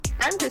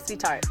I'm Crispy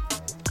Tart.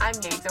 I'm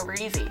Gates Over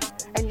Easy.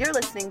 And you're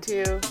listening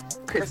to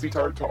Crispy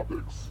Tart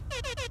Topics.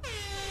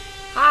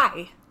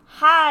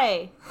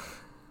 Hi.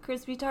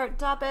 Crispy Tart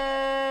Topics.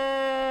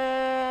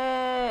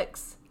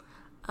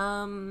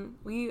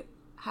 We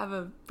have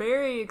a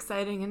very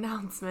exciting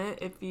announcement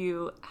if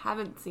you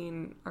haven't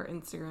seen our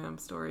Instagram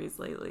stories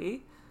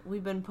lately.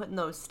 We've been putting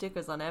those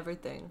stickers on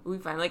everything. We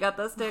finally got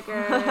those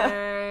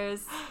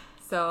stickers.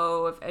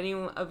 So if any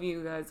of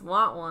you guys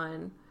want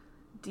one,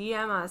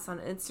 DM us on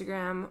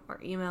Instagram or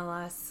email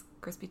us,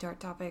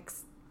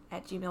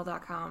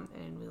 crispytarttopics@gmail.com,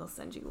 and we will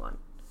send you one.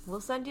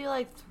 We'll send you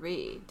like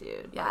 3,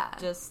 dude. Yeah. Like,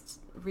 just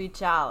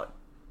reach out.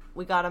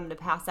 We got them to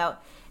pass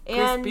out.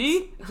 And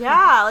Crispy?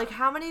 yeah, like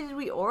how many did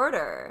we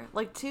order?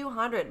 Like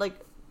 200.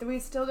 Like we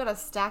still got a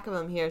stack of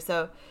them here.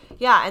 So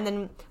yeah, and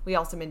then we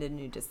also made a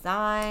new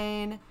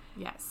design.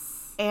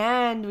 Yes.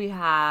 And we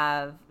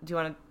have, do you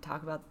want to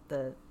talk about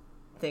the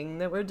thing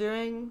that we're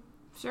doing?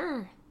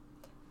 Sure.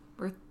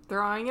 We're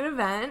throwing an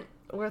event.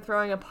 We're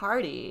throwing a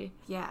party.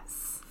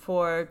 Yes.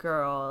 For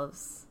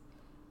girls.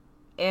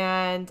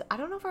 And I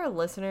don't know if our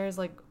listeners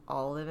like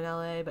all live in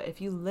LA, but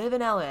if you live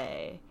in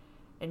LA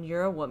and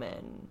you're a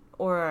woman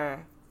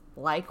or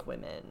like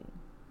women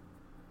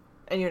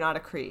and you're not a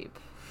creep,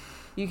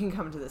 you can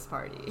come to this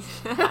party.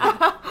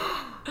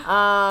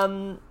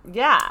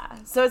 Yeah.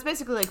 So it's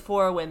basically like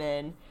for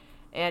women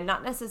and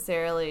not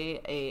necessarily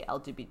a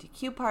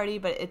LGBTQ party,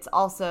 but it's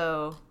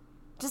also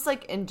just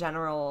like in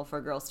general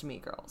for girls to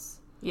meet girls.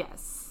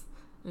 Yes.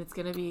 And it's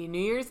going to be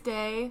New Year's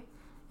Day,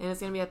 and it's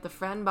going to be at the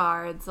Friend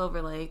Bar in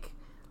Silver Lake.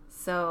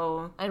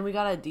 So. And we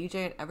got a DJ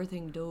and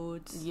everything,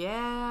 dudes.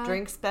 Yeah.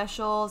 Drink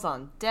specials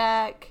on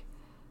deck.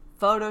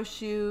 Photo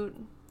shoot.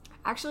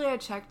 Actually, I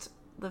checked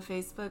the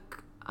Facebook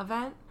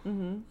event,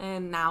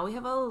 and now we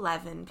have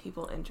 11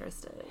 people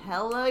interested.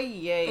 Hella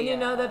yeah. And you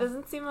know, that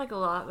doesn't seem like a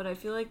lot, but I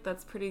feel like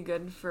that's pretty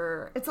good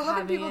for It's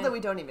 11 people that we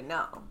don't even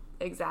know.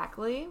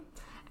 Exactly.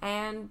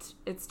 And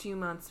it's 2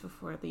 months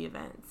before the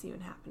event's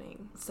even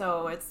happening.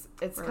 So it's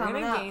We're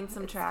coming gonna up. gain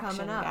some It's traction,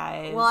 coming up.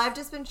 guys. Well, I've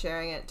just been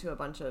sharing it to a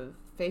bunch of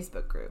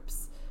Facebook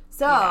groups.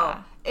 So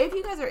Yeah. if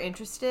you guys are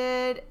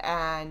interested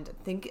and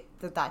think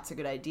that that's a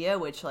good idea,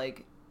 which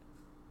like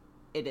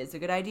it is a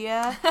good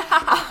idea,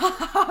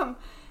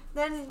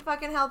 then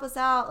fucking help us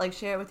out. Like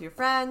share it with your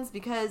friends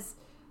because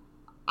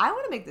I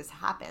want to make this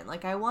happen.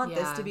 Like I want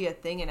this to be a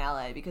thing in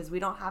LA because we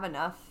don't have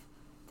enough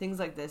things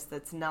like this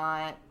that's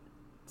not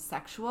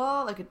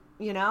sexual. Like,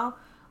 you know?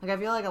 Like I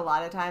feel like a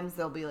lot of times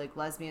there'll be like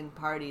lesbian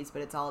parties,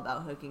 but it's all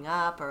about hooking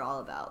up or all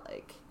about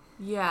like,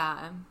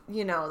 Yeah.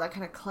 you know, that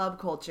kind of club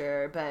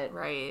culture. But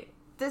Right.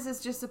 this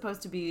is just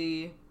supposed to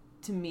be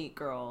to meet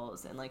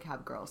girls and like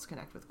have girls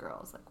connect with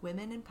girls, like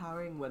women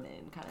empowering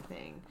women kind of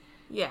thing.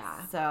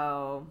 Yeah.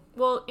 So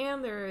Well,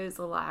 and there is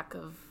a lack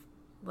of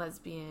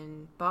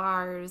lesbian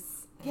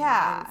bars and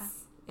Yeah.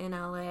 events in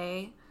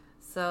LA,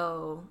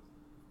 so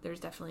there's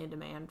definitely a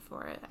demand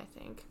for it, I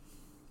think.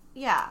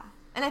 yeah,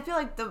 and I feel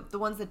like the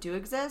ones that do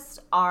exist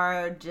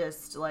are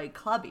just like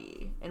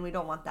clubby, and we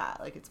don't want that.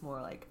 Like it's more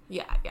like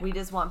Yeah. we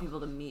just want people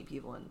to meet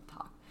people and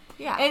talk.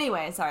 Yeah.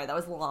 Anyway, sorry, that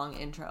was a long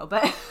intro,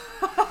 but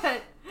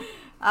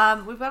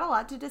we've got a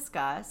lot to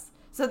discuss.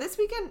 So this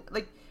weekend,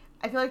 like,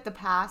 I feel like the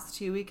past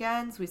 2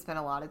 weekends, we spent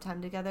a lot of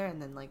time together,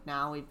 and then, like,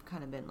 now we've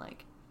kind of been,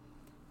 like,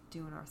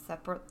 doing our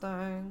separate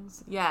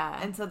things. Yeah.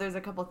 And so there's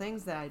a couple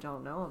things that I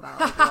don't know about,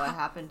 like, what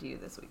happened to you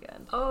this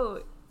weekend.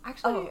 Oh,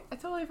 actually, I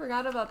totally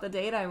forgot about the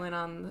date I went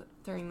on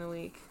during the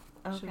week.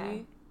 Should Okay.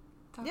 we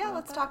talk Yeah, about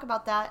let's that? talk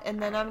about that,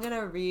 and then I'm going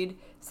to read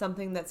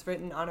something that's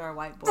written on our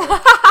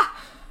whiteboard.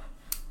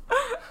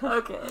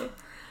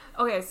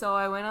 Okay, so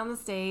I went on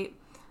this date.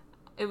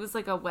 It was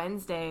like a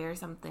Wednesday or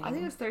something. I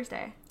think it was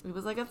Thursday. It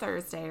was like a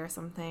Thursday or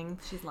something.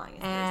 She's lying.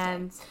 It's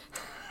And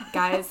Thursday.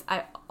 guys,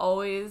 I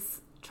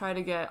always try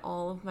to get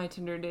all of my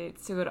Tinder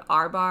dates to go to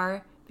our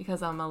bar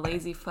because I'm a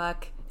lazy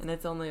fuck and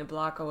it's only a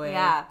block away.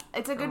 Yeah,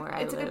 it's a from good where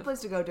I good live. place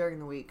to go during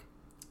the week.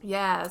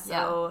 Yeah,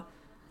 so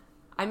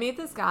I met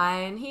this guy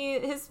and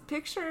his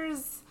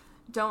pictures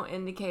don't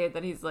indicate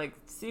that he's like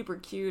super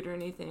cute or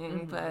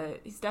anything, but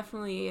he's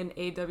definitely an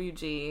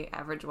AWG,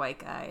 average white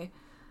guy.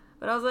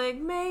 But I was like,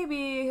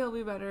 maybe he'll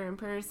be better in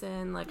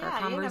person. Like, Yeah,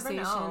 our you never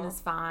conversation know. is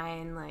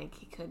fine. Like,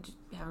 he could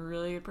have a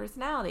really good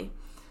personality.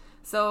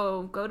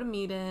 So, go to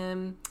meet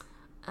him.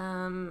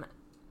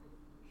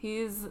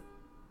 He's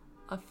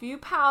a few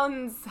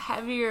pounds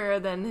heavier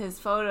than his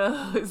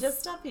photos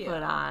Just a few.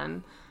 put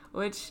on.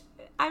 Which,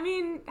 I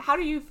mean, how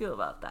do you feel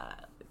about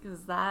that?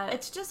 Is that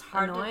It's just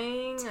hard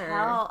annoying to or-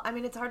 tell. I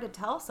mean, it's hard to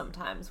tell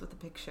sometimes with a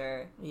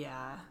picture.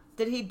 Yeah.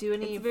 Did he do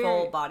any It's very-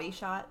 full body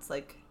shots?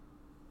 Like,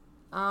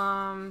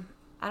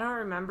 I don't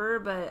remember,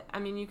 but I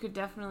mean, you could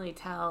definitely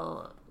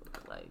tell,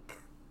 like,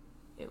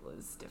 it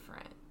was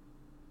different.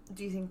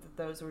 do you think that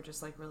those were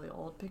just like really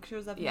old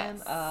pictures of Yes.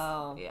 him?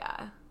 Oh,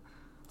 Yeah.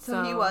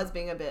 so he was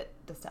being a bit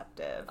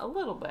deceptive. a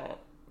little bit.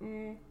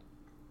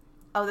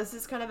 Oh, this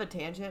is kind of a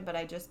tangent, but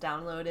I just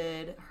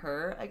downloaded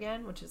Her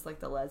again, which is like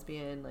the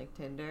lesbian like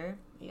Tinder,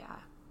 Yeah.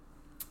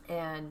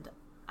 and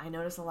I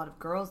notice a lot of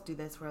girls do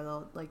this where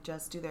they'll like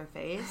just do their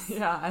face.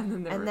 Yeah,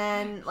 and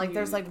then like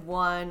there's like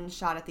one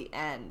shot at the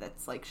end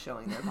that's like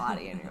showing their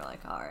body, and you're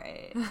like, all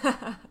right.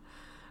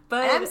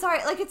 But and I'm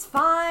sorry, like it's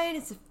fine.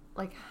 It's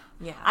like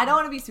I don't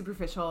want to be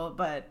superficial,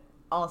 but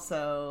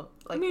also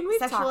like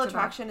sexual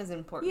attraction is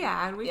important.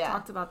 Yeah, and we've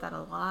talked about that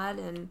a lot,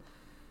 and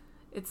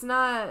it's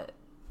not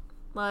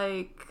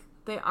like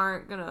they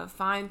aren't gonna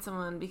find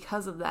someone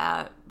because of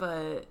that,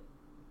 but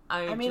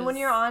I mean, when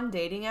you're on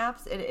dating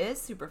apps, it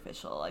is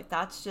superficial. Like,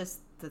 that's just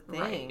the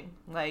thing.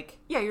 Right. Like,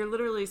 yeah, you're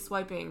literally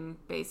swiping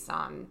based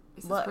on,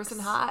 is looks. This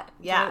person hot?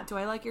 Yeah. Do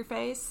I like your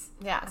face?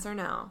 Yeah. Yes or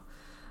no?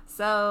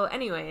 So,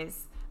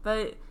 anyways,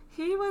 but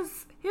he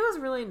was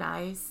really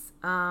nice.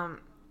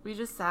 We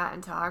just sat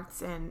and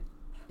talked, and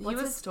what's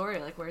his story?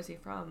 Like, where's he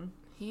from?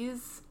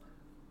 He's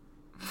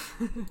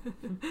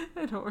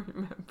I don't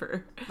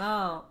remember.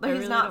 Oh, but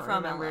he's not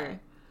from LA.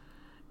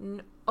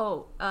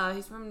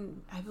 He's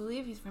from, I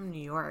believe he's from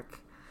New York.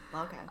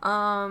 Okay.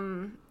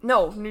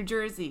 No, New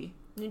Jersey.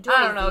 New Jersey.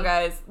 I don't know,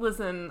 guys.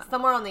 Listen.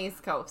 Somewhere on the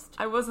East Coast.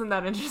 I wasn't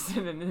that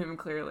interested in him,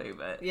 clearly,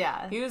 but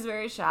yeah. He was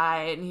very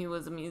shy, and he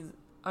was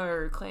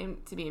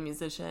claimed to be a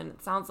musician.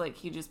 It sounds like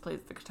he just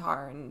plays the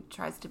guitar and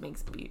tries to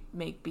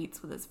make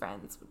beats with his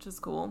friends, which is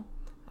cool.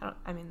 That's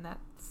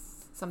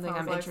something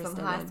I'm interested in.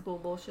 Some high school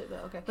bullshit,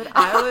 but okay. But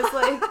I was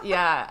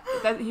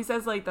like, he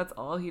says like that's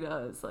all he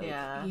does. Like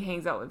he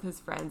hangs out with his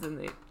friends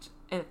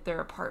at their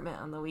apartment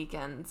on the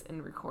weekends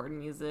and record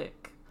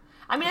music.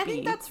 I mean, I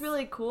think that's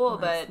really cool,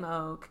 but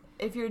smoke.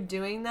 If you're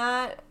doing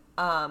that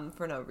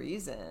for no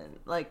reason,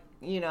 like,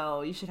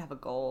 you should have a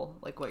goal,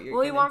 like what you're.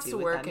 Well, he wants to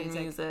work in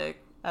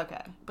music.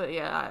 Okay, but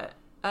yeah,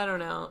 I don't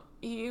know.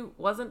 He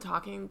wasn't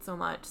talking so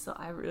much, so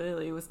I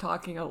really was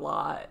talking a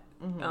lot.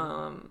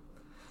 Mm-hmm.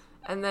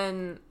 And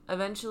then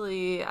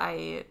eventually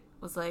I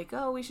was like,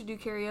 oh, we should do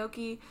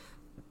karaoke,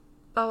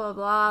 blah, blah,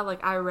 blah.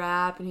 Like, I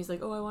rap. And he's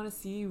like, oh, I want to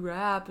see you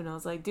rap. And I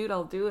was like, dude,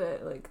 I'll do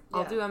it. Like,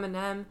 I'll do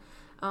Eminem.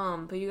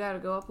 But you got to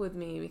go up with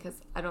me because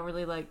I don't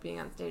really like being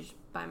on stage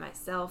by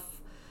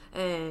myself.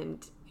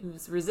 And he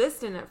was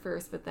resistant at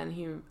first, but then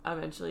he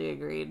eventually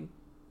agreed.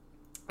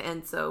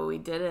 And so we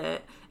did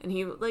it. And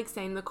he, like,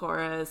 sang the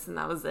chorus, and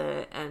that was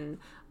it. And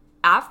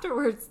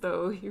afterwards,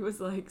 though, he was,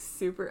 like,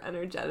 super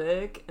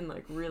energetic and,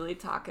 like, really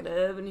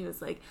talkative. And he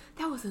was like,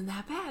 that wasn't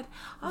that bad.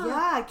 Oh,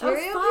 yeah,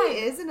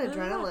 karaoke is an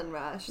adrenaline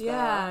rush, though.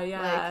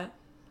 Yeah. Like,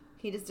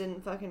 he just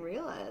didn't fucking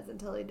realize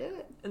until he did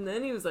it. And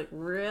then he was, like,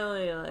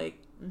 really, like,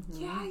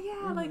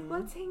 like,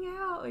 let's hang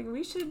out. Like,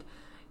 we should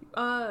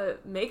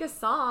make a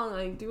song,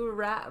 like,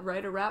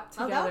 write a rap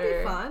together. Oh, that would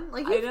be fun.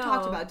 Like, you've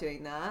talked about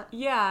doing that.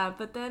 Yeah,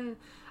 but then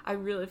I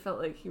really felt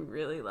like he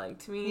really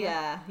liked me.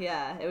 Yeah.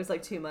 It was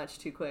like too much,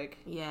 too quick.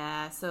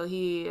 Yeah, so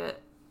he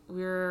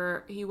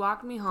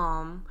walked me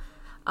home.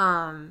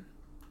 And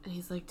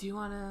he's like, do you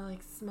want to,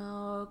 like,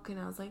 smoke? And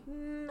I was like,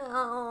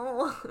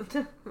 no.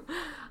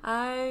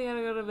 I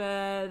gotta go to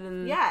bed.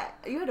 And yeah,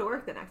 you had to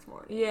work the next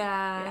morning.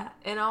 Yeah.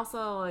 And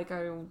also, like,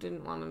 I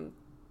didn't want him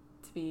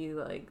to be,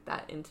 like,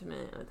 that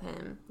intimate with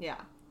him.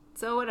 Yeah.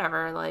 So,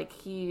 whatever. Like,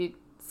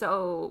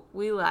 so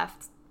we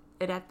left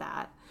it at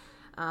that.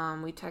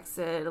 We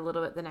texted a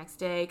little bit the next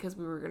day because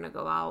we were going to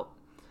go out.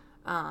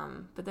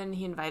 But then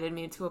he invited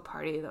me to a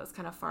party that was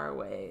kind of far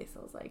away.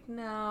 So I was like,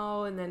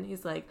 no. And then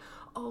he's like,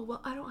 oh,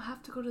 well, I don't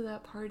have to go to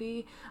that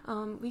party.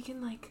 We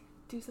can, like,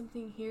 do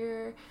something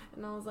here.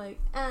 And I was like,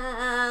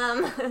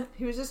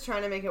 He was just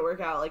trying to make it work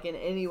out, like, in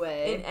any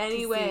way.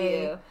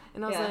 See you.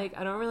 And I was like,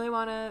 I don't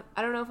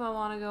know if I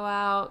want to go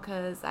out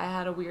because I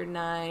had a weird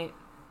night.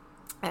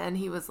 And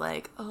he was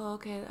like, oh,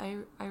 okay,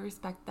 I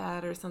respect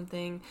that or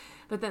something.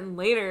 But then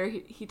later,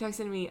 he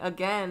texted me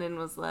again and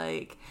was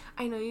like,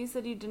 I know you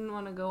said you didn't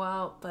want to go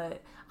out,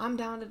 but I'm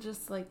down to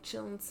just, like,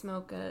 chill and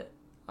smoke at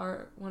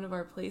one of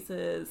our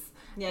places.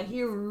 Yeah,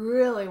 he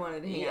really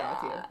wanted to hang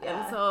out with you.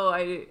 Yeah. And so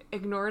I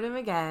ignored him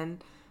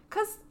again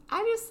because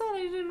I just said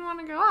I didn't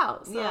want to go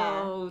out.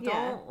 So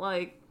don't,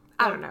 like,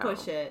 I don't know.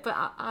 Push it.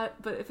 But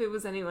if it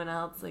was anyone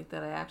else, like,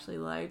 that I actually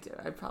liked,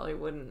 I probably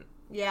wouldn't.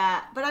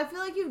 Yeah, but I feel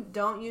like you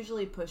don't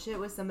usually push it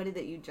with somebody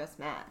that you just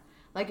met.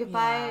 Like, if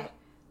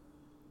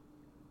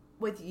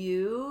with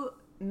you,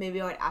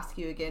 maybe I would ask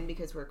you again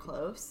because we're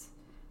close.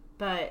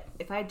 But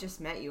if I just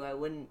met you, I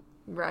wouldn't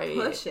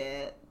push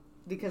it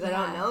because I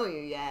don't know you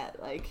yet.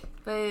 Like,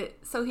 but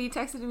so he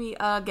texted me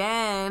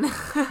again.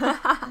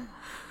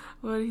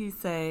 What did he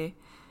say?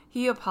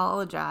 He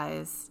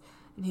apologized.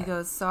 And he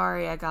goes,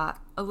 sorry, I got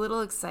a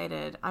little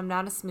excited. I'm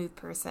not a smooth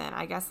person.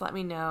 I guess let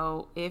me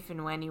know if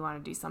and when you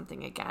want to do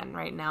something again.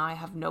 Right now, I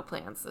have no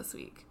plans this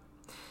week.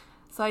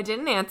 So I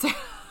didn't answer.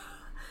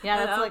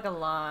 Yeah, that's like a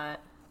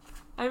lot.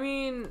 I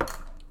mean,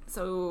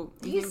 so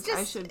you think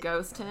I should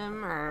ghost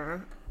him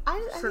or I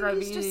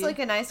think he's just like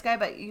a nice guy,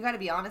 but you got to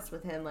be honest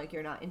with him. Like,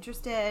 you're not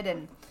interested.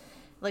 And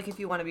like, if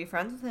you want to be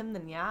friends with him,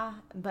 then yeah.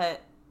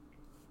 But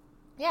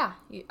yeah,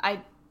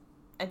 I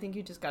think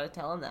you just got to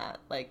tell him that.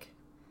 Like,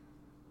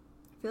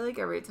 I feel like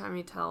every time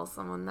you tell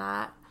someone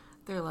that,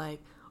 they're like,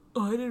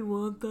 oh, I didn't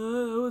want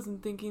that. I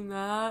wasn't thinking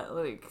that.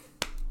 Like,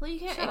 well, you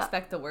can't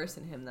expect the worst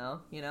in him,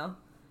 though, you know?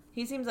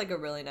 He seems like a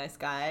really nice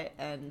guy,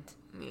 and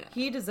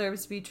he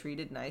deserves to be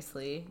treated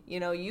nicely. You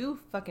know,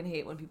 you fucking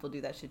hate when people do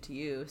that shit to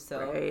you,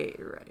 so...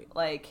 Right.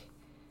 Like,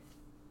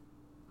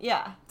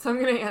 yeah. So I'm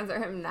gonna answer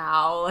him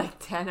now, like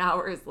 10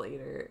 hours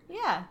later.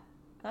 Yeah,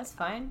 that's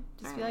fine.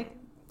 Just be like,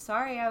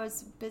 sorry, I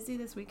was busy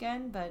this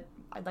weekend, but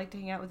I'd like to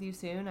hang out with you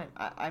soon.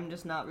 I'm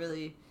just not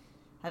really...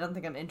 I don't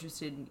think I'm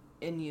interested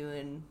in you,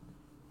 and...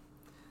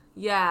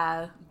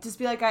 Yeah. Just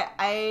be like,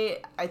 I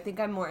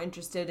think I'm more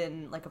interested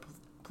in, like, a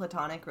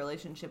platonic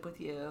relationship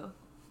with you.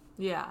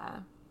 Yeah.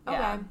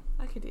 Yeah. Okay.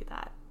 I could do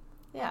that.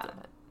 Yeah.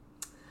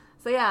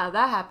 So yeah,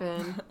 that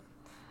happened.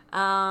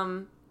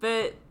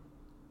 But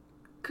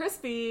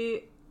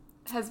Crispy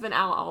has been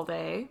out all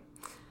day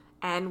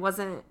and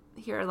wasn't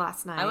here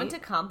last night. I went to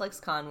Complex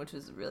Con, which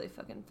was really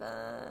fucking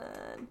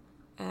fun.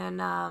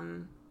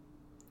 And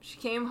she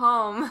came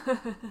home.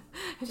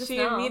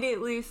 She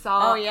immediately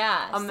saw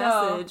a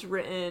message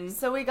written.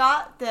 So we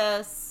got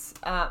this.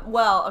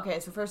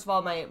 So first of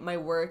all, my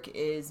work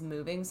is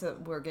moving, so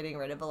we're getting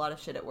rid of a lot of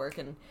shit at work,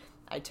 and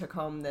I took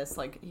home this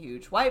like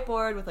huge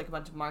whiteboard with like a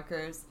bunch of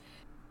markers,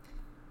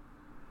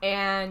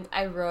 and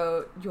I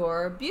wrote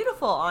 "You're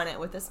beautiful" on it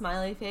with a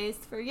smiley face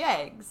for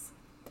Yegs.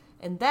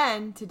 And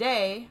then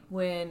today,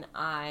 when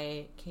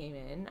I came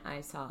in,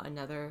 I saw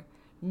another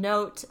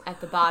note at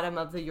the bottom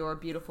of the "You're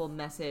beautiful"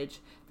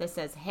 message that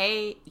says,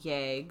 "Hey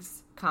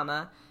Yegs,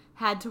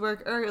 had to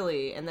work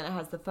early," and then it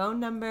has the phone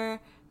number.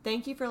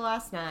 Thank you for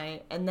last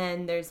night. And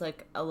then there's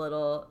like a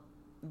little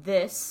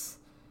this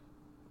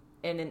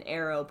and an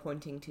arrow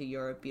pointing to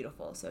 "You're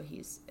beautiful." So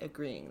he's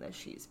agreeing that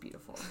she's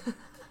beautiful.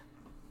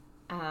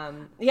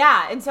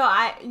 Yeah. And so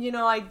I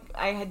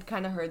had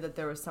kind of heard that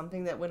there was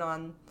something that went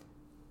on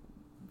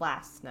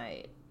last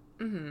night.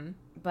 Mm-hmm.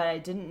 But I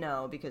didn't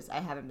know because I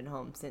haven't been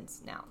home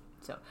since now.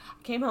 So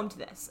I came home to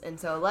this. And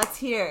so let's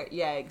hear it,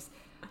 Yegs.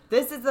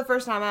 This is the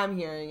first time I'm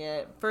hearing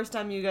it. First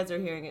time you guys are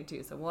hearing it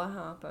too. So what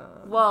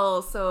happened?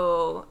 Well,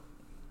 so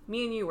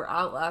me and you were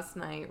out last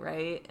night,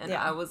 right? And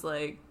I was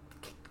like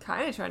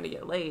kind of trying to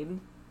get laid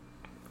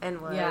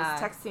and was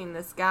texting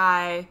this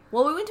guy.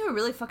 Well, we went to a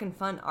really fucking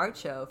fun art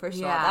show, first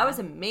of all. That was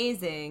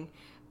amazing.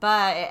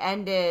 But it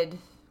ended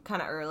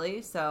kind of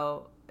early,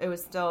 so it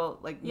was still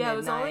like midnight it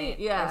was only,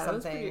 or something. It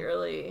was pretty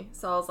early.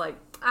 So I was like,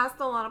 I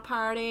still want to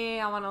party.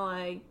 I want to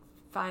like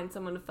find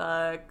someone to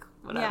fuck,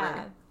 whatever.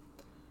 Yeah.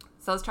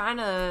 So I was trying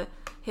to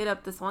hit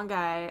up this one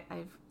guy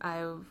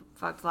I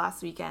fucked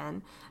last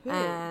weekend. Who?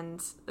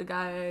 And the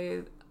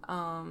guy,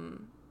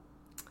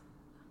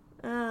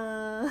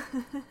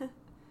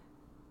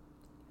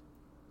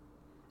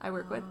 I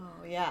work with.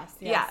 Oh, yes.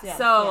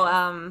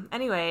 So,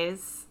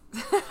 anyways,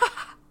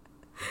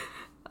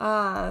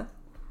 but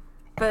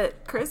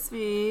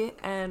Crispy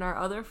and our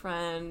other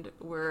friend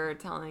were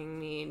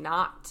telling me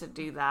not to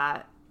do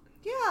that.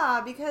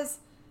 Yeah, because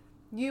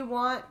you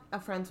want a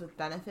friends with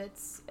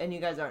benefits, and you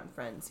guys aren't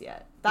friends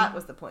yet. That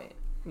was the point.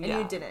 And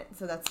you didn't,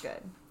 so that's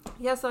good.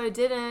 Yeah, so I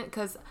didn't,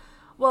 because,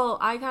 well,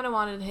 I kind of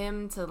wanted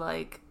him to,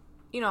 like,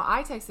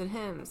 I texted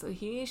him, so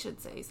he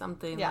should say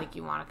something like,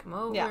 you want to come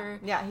over?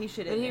 Yeah, he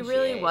should. But he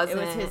really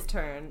wasn't. It was his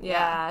turn.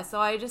 Yeah, so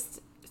I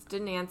just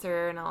didn't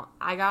answer, and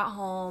I got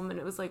home, and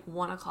it was, like,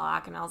 1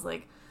 o'clock, and I was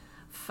like,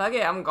 fuck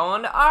it, I'm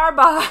going to our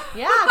bar.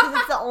 Yeah, because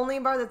it's the only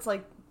bar that's,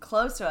 like,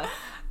 close to us.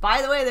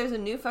 By the way, there's a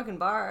new fucking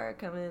bar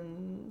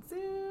coming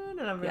soon,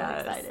 and I'm really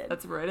excited.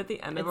 That's right at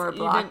the end of our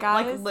block,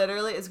 guys. Like,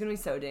 literally, it's going to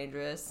be so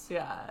dangerous.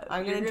 Yeah.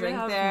 I'm going to drink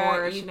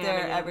there, eat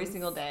there every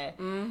single day.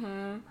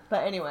 Mm-hmm.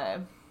 But anyway,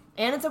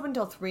 and it's open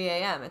until 3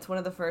 a.m. It's one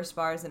of the first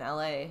bars in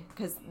LA,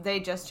 because they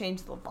just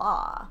changed the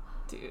law.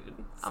 Dude,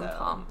 I'm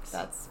pumped.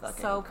 That's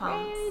fucking so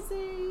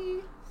crazy.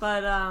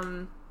 But,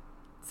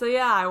 so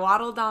yeah, I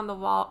waddled down the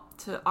wall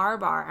to our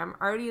bar. I'm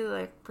already,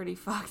 like, pretty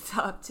fucked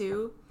up,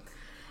 too.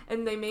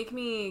 And they make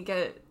me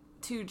get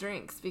 2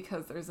 drinks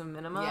because there's a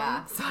minimum.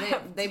 Yeah, so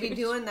they be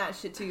doing that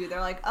shit to you. They're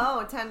like,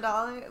 oh,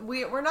 $10.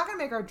 We're not going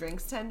to make our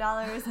drinks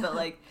 $10, but,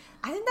 like,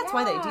 I think that's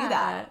why they do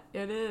that.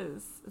 It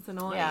is. It's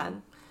annoying. Yeah.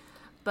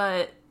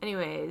 But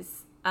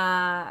anyways,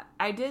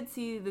 I did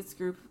see this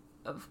group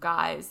of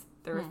guys.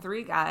 There were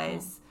 3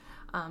 guys.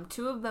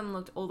 2 of them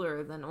looked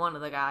older than one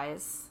of the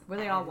guys. Were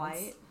they all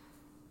white?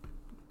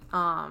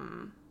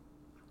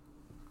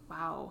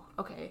 Wow.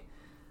 Okay.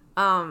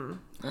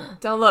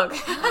 Don't look.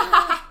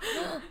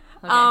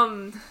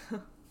 Okay.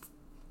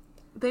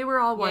 They were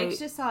all white. I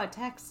just saw a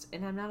text,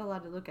 and I'm not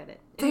allowed to look at it.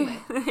 Anyway.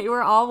 They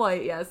were all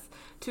white, yes.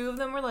 2 of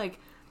them were, like,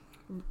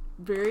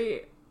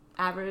 very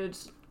average.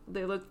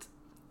 They looked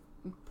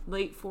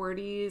late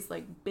 40s,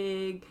 like,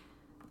 big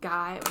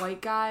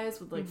white guys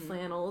with, like,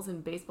 flannels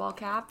and baseball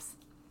caps.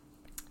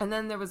 And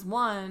then there was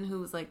one who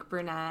was, like,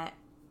 brunette.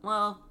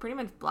 Well, pretty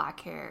much black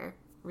hair.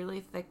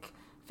 Really thick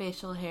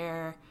facial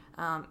hair.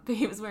 But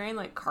he was wearing,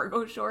 like,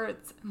 cargo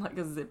shorts and, like,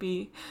 a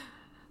zippy.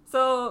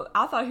 So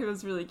I thought he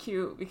was really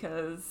cute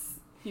because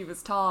he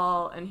was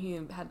tall and he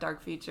had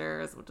dark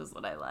features, which is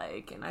what I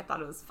like. And I thought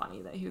it was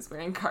funny that he was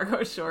wearing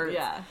cargo shorts.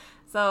 Yeah.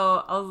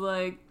 So I was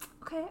like,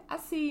 okay, I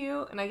see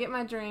you. And I get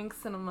my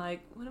drinks and I'm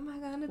like, what am I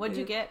going to do? What'd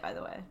you get, by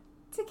the way?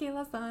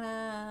 tequila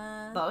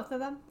soda. Both of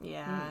them?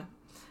 Yeah.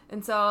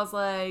 And so I was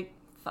like,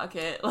 fuck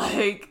it.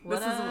 Like,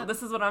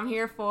 this is what I'm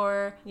here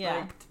for. Yeah.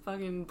 Like, to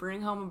fucking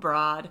bring home a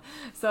broad.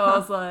 So I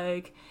was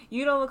like,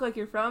 you don't look like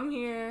you're from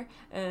here.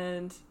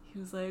 And he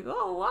was like,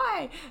 oh,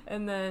 why?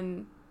 And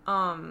then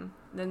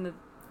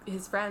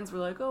his friends were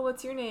like, oh,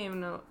 what's your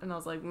name? And I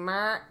was like,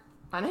 Mer.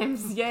 My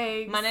name's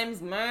Yags. My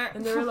name's Mer.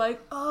 And they were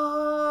like,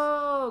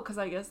 oh, because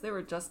I guess they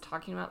were just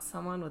talking about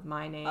someone with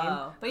my name.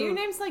 Oh, but your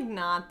name's like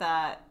not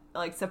that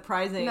like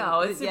surprising.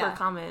 No, it's super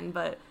common,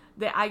 but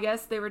I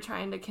guess they were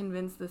trying to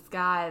convince this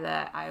guy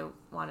that I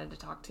wanted to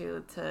talk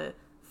to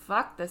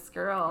fuck this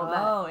girl.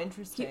 Oh,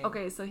 interesting.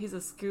 So he's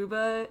a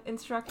scuba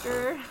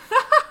instructor.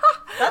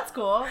 That's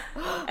cool.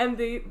 And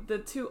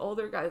the two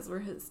older guys were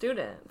his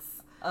students.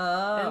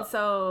 Oh. And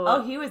so...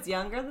 Oh, he was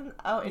younger than...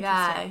 Oh, interesting.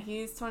 Yeah,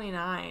 he's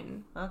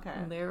 29. Okay.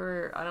 And they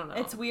were... I don't know.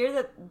 It's weird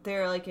that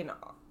they're, like, in,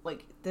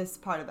 like, this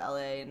part of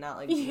LA and not,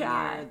 like,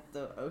 near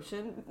the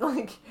ocean.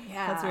 Like,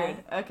 that's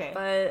weird. Okay.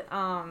 But,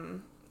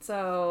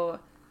 so...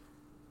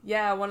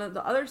 Yeah, one of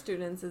the other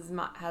students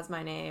has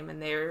my name,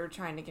 and they were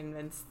trying to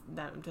convince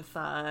them to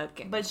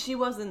fuck. But she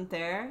wasn't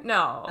there?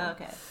 No. Oh,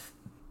 okay.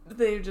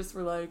 They just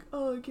were like,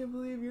 oh, I can't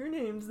believe your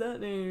name's that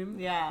name.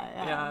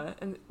 Yeah.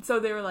 And so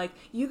they were like,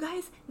 you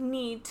guys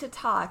need to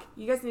talk.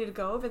 You guys need to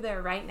go over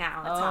there right now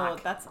and talk.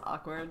 Oh, that's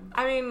awkward.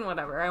 I mean,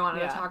 whatever. I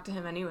wanted to talk to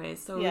him anyway.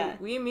 So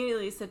we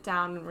immediately sit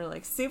down and we're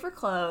like super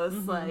close.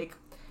 Mm-hmm. Like,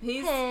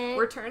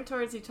 we're turned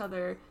towards each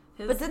other.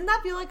 But didn't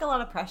that feel like a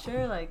lot of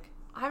pressure? Like,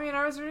 I mean,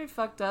 I was really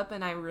fucked up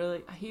and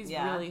he's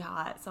really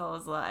hot. So I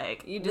was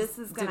like, this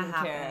is going to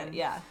happen. Care.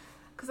 Yeah.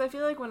 Because I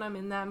feel like when I'm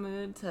in that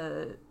mood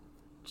to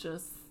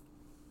just...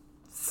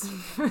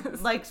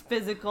 like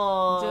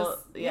physical,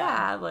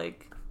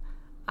 like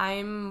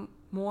I'm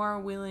more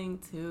willing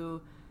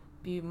to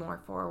be more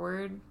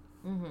forward.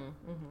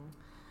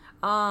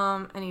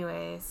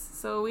 Anyways,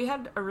 so we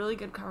had a really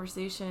good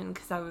conversation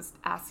because I was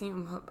asking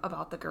him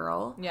about the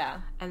girl,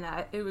 and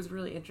that it was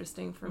really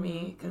interesting for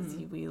me because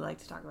we like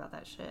to talk about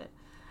that shit.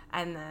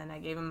 And then I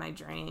gave him my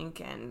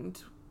drink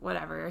and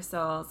whatever, so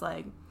I was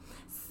like,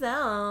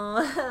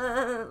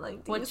 so,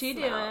 like, what you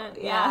doing?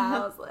 Yeah, I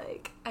was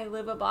like, I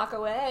live a block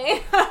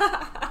away.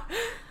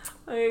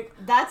 Like,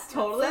 that's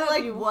totally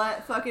like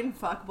what fucking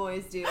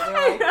fuckboys do.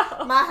 They're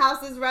like, my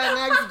house is right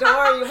next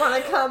door. You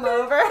want to come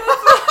over?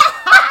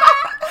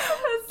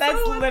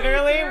 That's so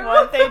literally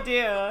what they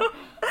do.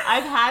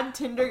 I've had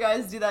Tinder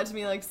guys do that to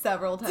me like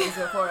several times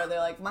before. They're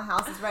like, my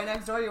house is right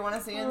next door. You want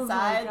to see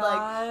inside?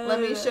 Like,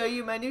 let me show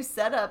you my new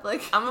setup.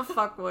 Like, I'm a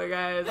fuckboy,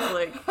 guys.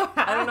 Like,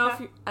 I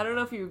don't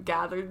know if you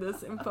gathered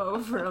this info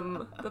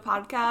from the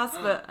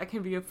podcast, but I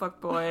can be a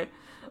fuckboy.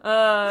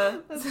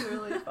 That's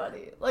really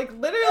funny. Like,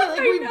 literally,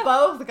 like we've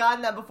both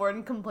gotten that before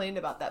and complained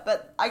about that.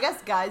 But I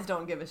guess guys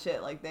don't give a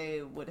shit. Like,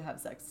 they would have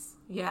sex.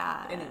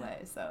 Yeah.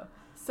 Anyway, so.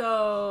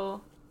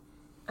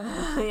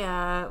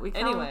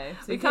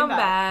 We come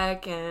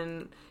back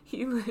and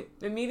he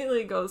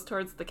immediately goes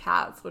towards the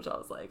cats, which I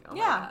was like, oh my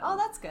God. Oh,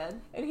 that's good.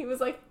 And he was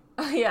like,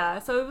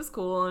 so it was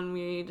cool, and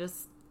we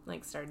just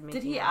like started making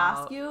out. Did he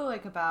ask you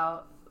like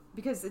about,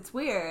 because it's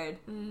weird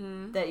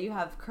that you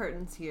have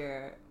curtains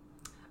here?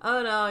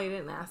 Oh no, he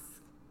didn't ask.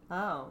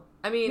 Oh,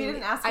 I mean, he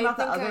didn't ask about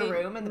the other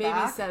room in the back.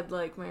 Maybe said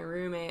like my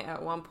roommate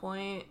at one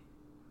point.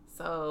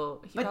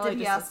 So he but did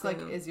he ask like,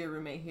 is your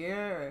roommate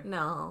here? Or?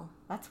 No,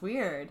 that's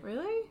weird.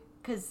 Really?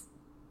 Because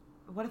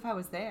what if I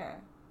was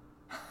there?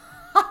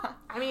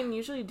 I mean,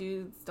 usually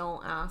dudes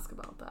don't ask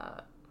about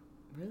that.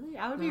 Really?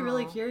 I would be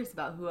really curious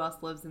about who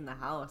else lives in the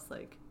house.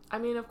 Like, I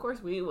mean, of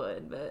course we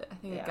would, but I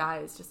think a guy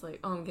is just like,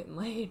 oh, I'm getting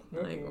laid.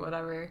 Like,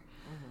 whatever.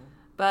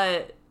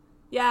 But,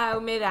 yeah,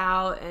 we made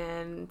out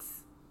and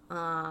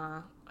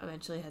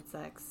eventually had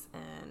sex,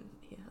 and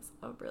he has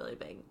a really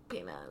big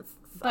penis.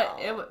 So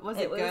but was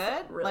it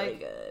good? Really like,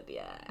 good,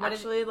 yeah.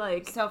 Actually,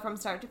 like... So from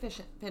start to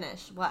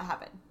finish, what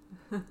happened?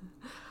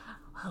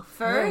 Well,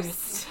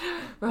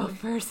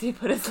 first he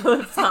put his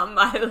lips on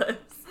my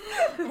lips.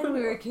 And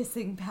we were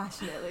kissing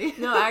passionately.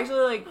 No, actually,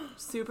 like,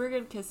 super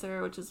good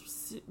kisser, which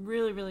is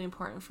really, really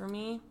important for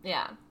me.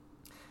 Yeah.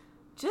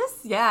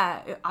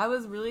 I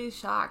was really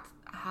shocked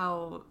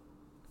how,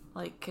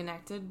 like,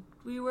 connected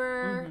we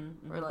were,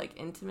 or, like,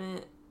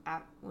 intimate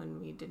when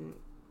we didn't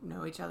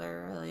know each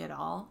other really at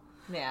all.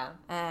 Yeah.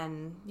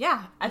 And,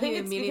 I think he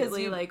it's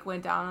immediately, like,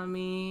 went down on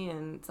me,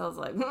 and so I was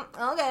like,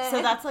 okay.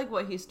 So that's, like,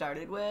 what he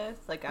started with?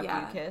 Like, after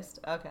you kissed?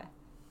 Okay.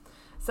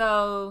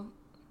 So,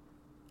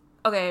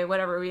 okay,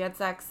 whatever, we had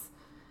sex,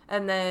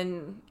 and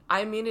then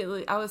I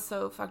was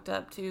so fucked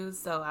up, too,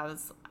 so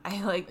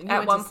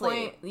at one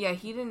point,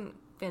 he didn't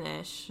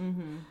finish,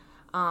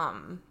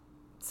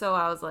 so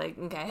I was like,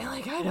 okay,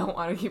 like, I don't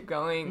want to keep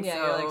going, so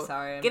you're like,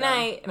 sorry, I'm good done.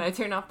 night, and I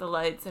turned off the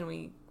lights, and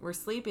we were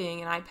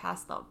sleeping, and I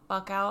passed the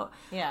fuck out,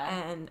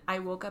 and I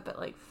woke up at,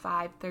 like,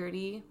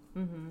 5:30,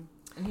 and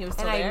he was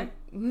still there?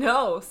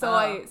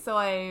 So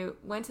I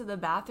went to the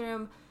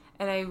bathroom,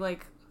 and I,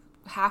 like,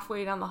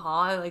 halfway down the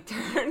hall, I, like,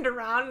 turned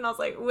around, and I was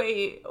like,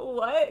 wait,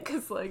 what?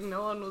 Because, like,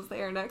 no one was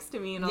there next to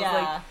me, and I was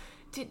like,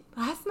 did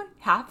last night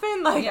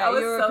happen? Like, Yeah, I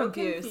was you were so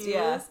confused.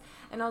 Yeah.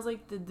 And I was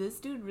like, did this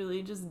dude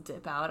really just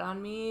dip out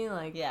on me?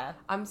 Like, Yeah.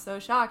 I'm so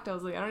shocked. I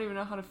was like, I don't even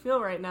know how to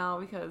feel right now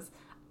because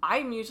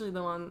I'm usually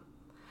the one.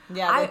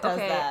 Yeah, that does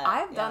that.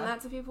 I've done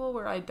that to people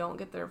where I don't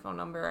get their phone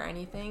number or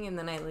anything, and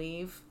then I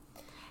leave.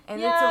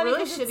 And Yeah, it's a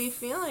really because shitty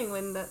feeling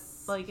when the,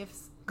 like, if...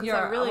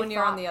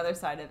 You're on the other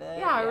side of it.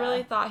 Yeah, I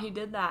really thought he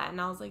did that,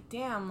 and I was like,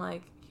 damn,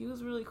 like, he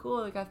was really cool.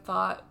 Like, I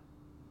thought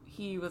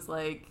he was,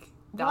 like,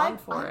 down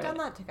for it. I've done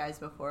that to guys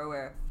before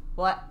where,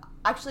 well,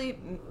 actually,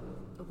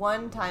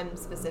 one time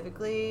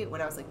specifically, when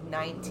I was, like,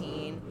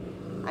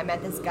 19, I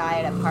met this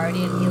guy at a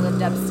party, and he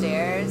lived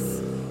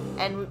upstairs,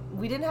 and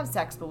we didn't have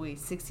sex, but we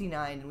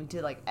 69, and we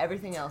did, like,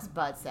 everything else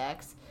but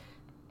sex.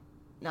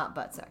 Not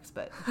butt sex,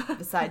 but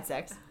besides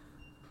sex.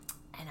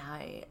 And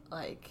I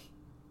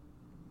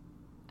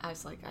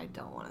was like, I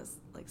don't want to,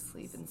 like,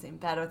 sleep in the same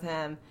bed with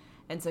him.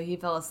 And so he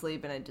fell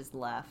asleep and I just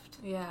left.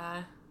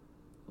 Yeah.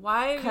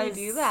 Why did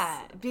you do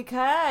that?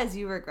 Because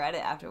you regret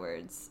it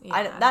afterwards.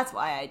 Yeah. That's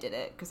why I did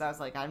it. Because I was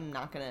like, I'm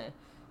not going to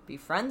be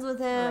friends with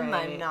him.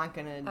 Right. I'm not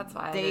going to That's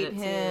why date I did it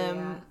him.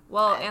 Too, yeah.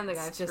 Well, and the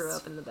guy It's screw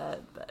up in the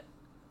bed, but...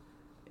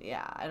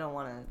 Yeah, I don't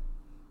want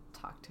to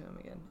talk to him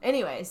again.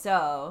 Anyway,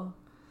 so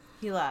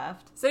he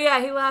left. So,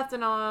 yeah, he left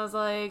and I was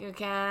like,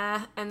 okay.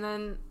 And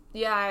then...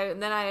 Yeah,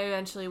 then I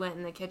eventually went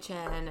in the kitchen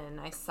and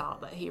I saw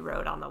that he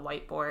wrote on the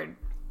whiteboard.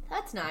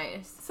 That's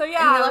nice. So yeah,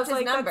 and he I left was his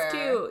like, number. that's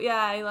cute.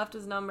 Yeah, he left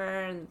his number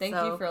and Thank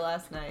you for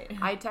last night.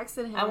 I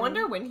texted him. I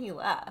wonder when he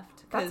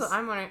left. That's what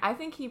I'm wondering. I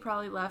think he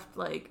probably left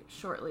like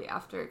shortly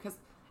after because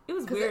it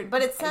was weird.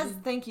 But it says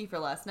thank you for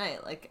last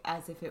night, like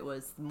as if it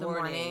was the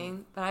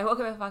morning. But I woke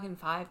up at fucking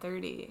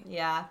 5:30.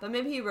 Yeah, but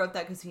maybe he wrote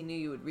that because he knew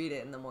you would read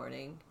it in the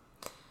morning.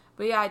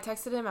 But yeah, I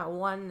texted him at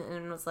 1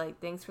 and was like,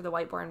 thanks for the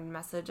whiteboard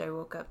message. I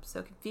woke up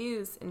so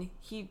confused. And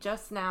he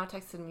just now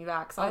texted me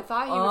back. So I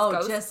thought he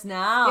was just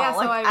now. Yeah,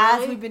 like, so I as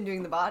really, we've been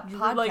doing the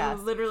podcast.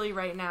 Like, literally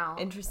right now.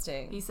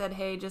 Interesting. He said,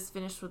 hey, just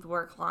finished with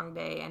work, long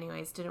day.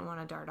 Anyways, didn't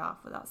want to dart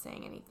off without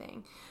saying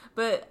anything.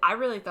 But I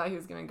really thought he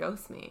was going to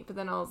ghost me. But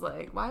then I was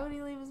like, why would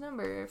he leave his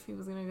number if he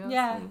was going to ghost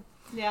me?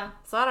 Yeah.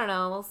 So I don't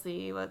know. We'll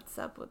see what's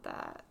up with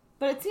that.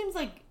 But it seems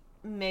like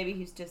maybe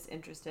he's just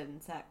interested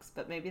in sex.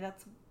 But maybe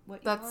that's...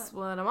 That's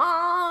what I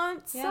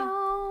want. Yeah.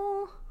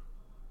 So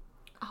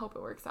I hope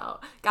it works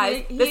out,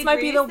 guys. He this might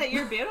be the that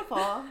you're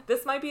beautiful.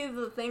 This might be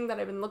the thing that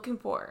I've been looking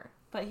for.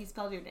 But he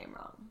spelled your name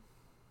wrong.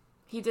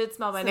 He did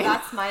spell my name.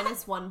 That's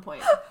 -1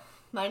 point.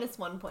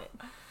 -1 point.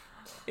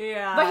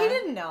 Yeah, but he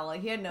didn't know.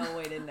 Like he had no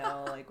way to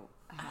know like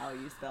how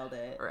you spelled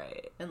it,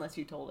 right? Unless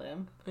you told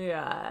him.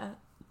 Yeah,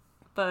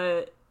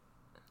 but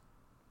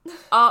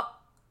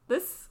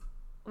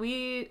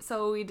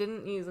we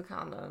didn't use a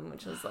condom,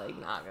 which was like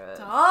not good.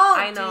 Do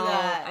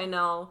that. I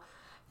know.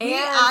 We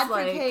and,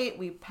 advocate.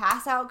 We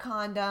pass out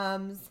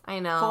condoms. I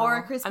know.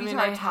 For crispy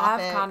tart I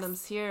topics. have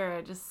condoms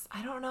here.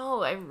 I don't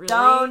know. I really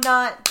do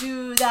not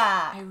do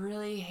that. I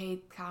really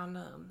hate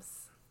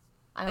condoms.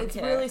 I don't it's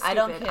care. really stupid. I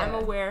don't care. I'm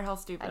aware how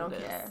stupid I don't it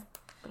is. care.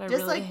 But I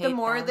just really like hate the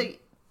more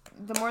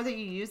them. that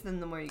you use them,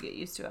 the more you get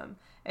used to them.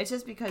 It's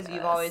just because you've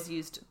Yes. always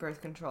used birth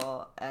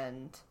control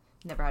and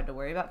never had to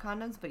worry about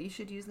condoms, but you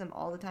should use them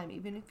all the time,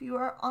 even if you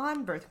are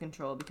on birth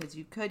control, because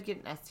you could get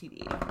an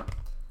STD.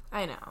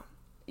 I know.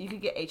 You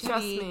could get HIV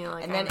Trust me,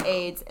 like, and I then know.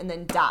 AIDS and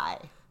then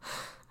die.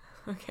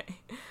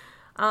 Okay.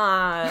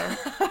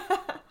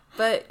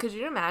 But could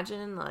you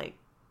imagine, like,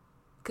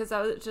 because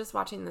I was just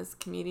watching this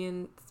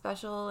comedian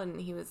special,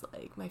 and he was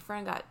like, my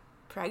friend got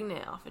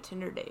pregnant off a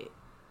Tinder date.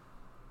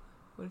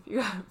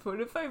 What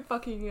if I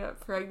fucking got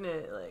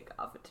pregnant, like,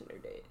 off a Tinder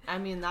date? I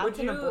mean, that's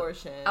an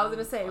abortion. I was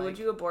gonna say, like, would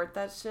you abort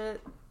that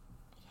shit?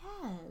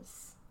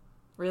 Yes.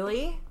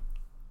 Really?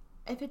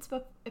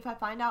 If I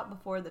find out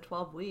before the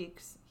 12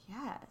 weeks,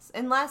 yes.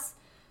 Unless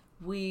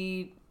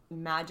we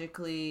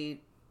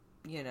magically,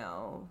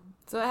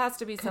 So it has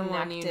to be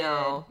someone you connected.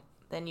 know,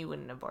 then you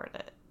wouldn't abort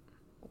it.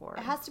 Or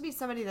It has to be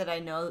somebody that I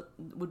know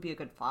would be a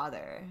good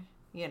father,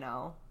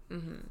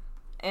 Mm-hmm.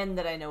 and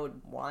that I know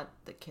would want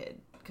the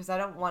kid. Because I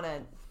don't want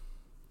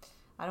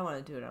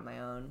to do it on my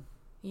own.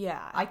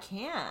 Yeah. I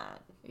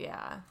can't.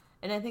 Yeah.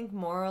 And I think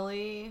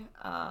morally,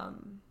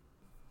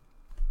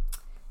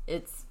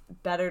 it's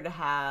better to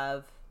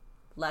have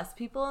less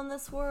people in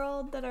this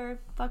world that are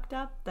fucked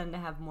up than to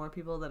have more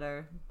people that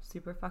are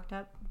super fucked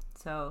up.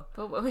 So,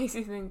 But what makes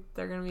you think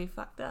they're going to be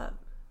fucked up?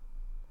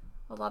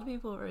 A lot of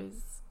people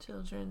raise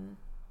children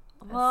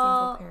as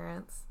single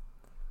parents.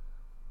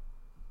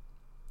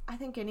 I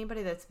think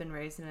anybody that's been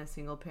raised in a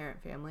single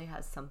parent family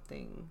has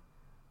something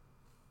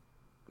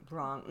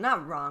wrong.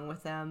 Not wrong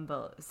with them,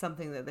 but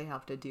something that they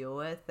have to deal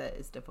with that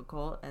is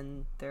difficult,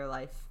 and their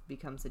life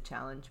becomes a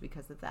challenge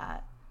because of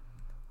that.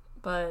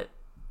 But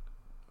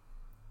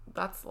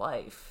that's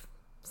life.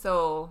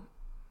 So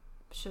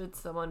should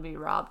someone be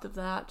robbed of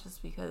that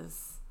just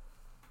because,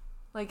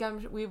 like,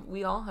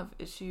 we all have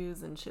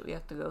issues and shit we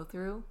have to go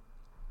through.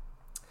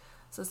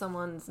 So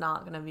someone's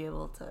not going to be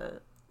able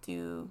to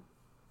do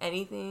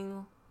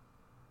anything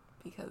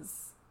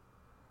because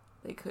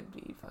they could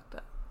be fucked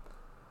up.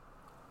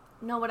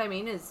 No, what I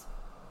mean is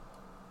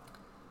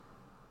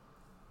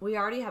we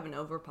already have an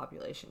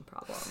overpopulation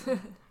problem.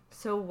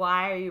 So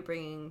why are you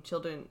bringing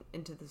children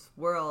into this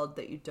world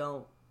that you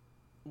don't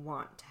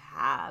want to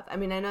have? I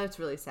mean, I know it's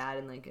really sad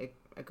and like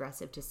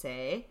aggressive to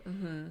say,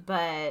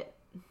 but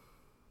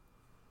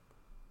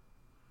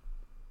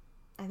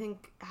I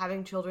think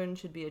having children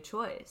should be a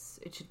choice.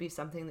 It should be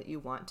something that you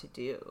want to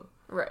do.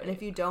 Right. And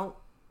if you don't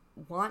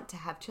want to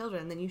have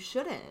children, then you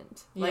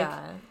shouldn't. Like,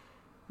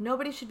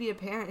 nobody should be a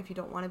parent if you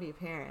don't want to be a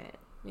parent.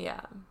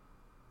 Yeah.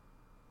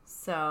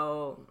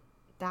 So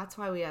that's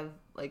why we have,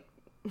 like,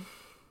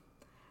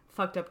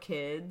 fucked up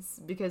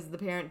kids, because the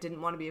parent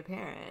didn't want to be a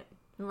parent.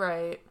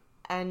 Right.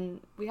 And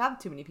we have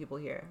too many people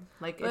here.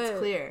 Like, it's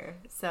clear.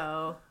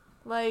 So...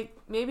 Like,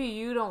 maybe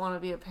you don't want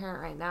to be a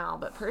parent right now,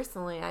 but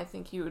personally, I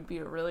think you would be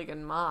a really good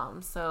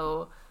mom.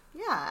 So,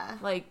 yeah.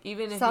 Like,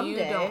 even if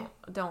someday.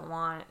 you don't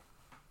want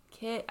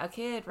a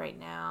kid right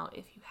now,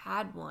 if you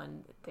had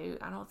one,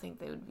 I don't think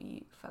they would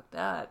be fucked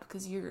up,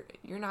 because you're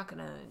not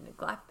going to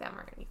neglect them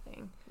or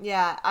anything.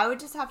 Yeah, I would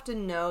just have to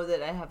know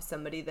that I have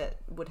somebody that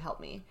would help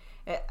me.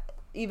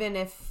 Even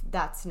if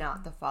that's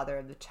not the father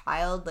of the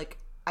child, like,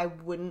 I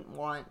wouldn't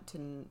want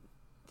to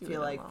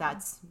feel like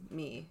that's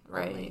me.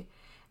 Right. Only.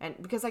 And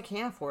because I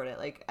can't afford it,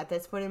 like, at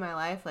this point in my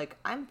life, like,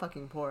 I'm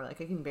fucking poor. Like,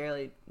 I can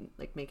barely,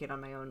 like, make it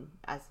on my own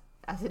as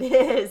it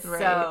is.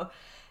 Right. So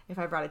if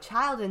I brought a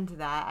child into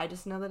that, I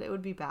just know that it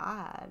would be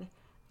bad,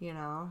 you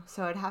know?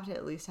 So I'd have to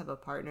at least have a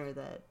partner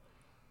that,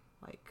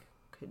 like,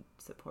 could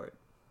support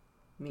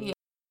me. Yeah.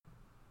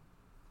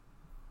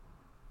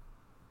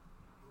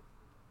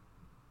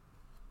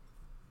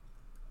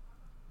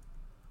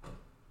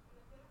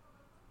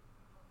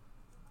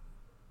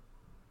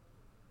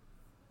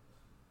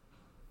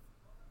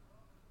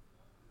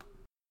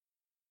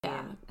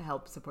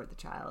 Help support the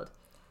child.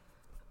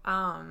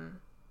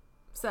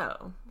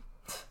 So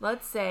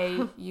let's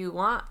say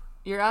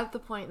you're at the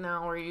point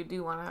now where you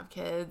do want to have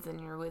kids, and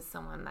you're with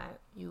someone that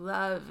you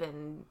love,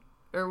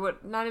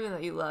 not even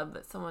that you love,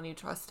 but someone you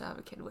trust to have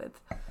a kid with,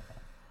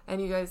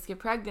 and you guys get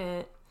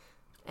pregnant,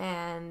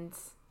 and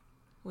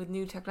with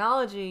new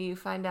technology you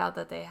find out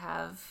that they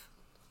have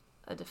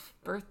a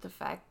birth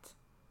defect.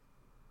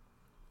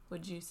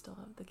 Would you still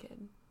have the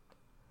kid?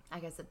 I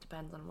guess it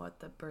depends on what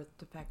the birth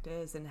defect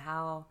is and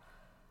how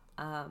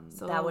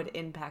that would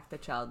impact the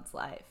child's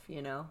life,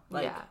 you know?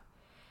 Like,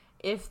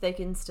 if they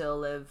can still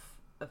live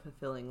a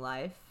fulfilling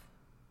life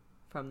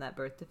from that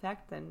birth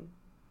defect, then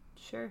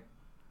sure.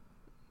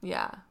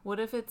 Yeah.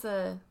 What if it's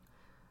a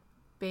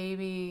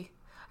baby?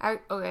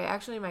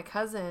 Actually, my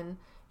cousin,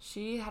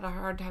 she had a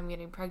hard time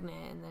getting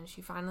pregnant, and then she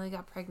finally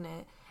got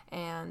pregnant,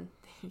 and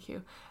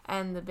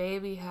and the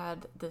baby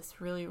had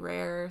this really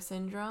rare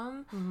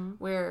syndrome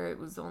where it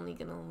was only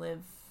going to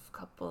live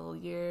couple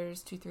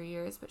years, 2-3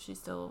 years, but she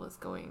still was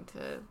going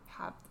to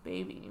have the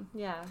baby.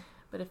 Yeah.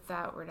 But if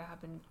that were to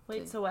happen...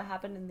 so what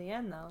happened in the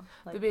end, though?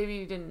 Like, the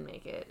baby didn't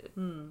make it.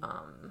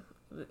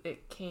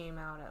 It came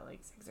out at like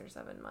 6 or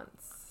 7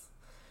 months.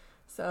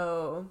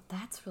 So...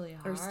 That's really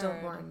hard. Or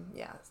stillborn.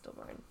 Yeah,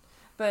 stillborn.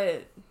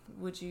 But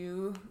would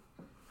you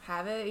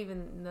have it,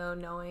 even though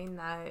knowing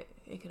that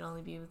it could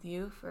only be with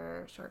you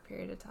for a short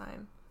period of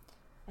time?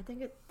 I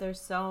think there's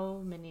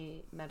so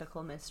many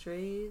medical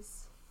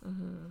mysteries.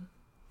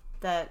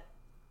 That,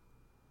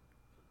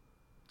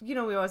 you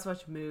know, we always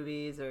watch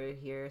movies or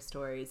hear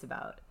stories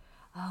about,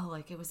 oh,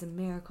 like, it was a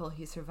miracle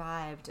he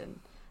survived, and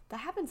that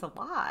happens a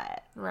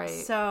lot. Right.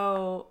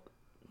 So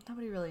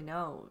nobody really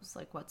knows,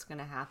 like, what's going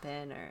to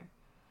happen, or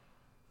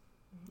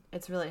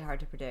it's really hard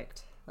to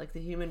predict. Like, the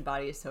human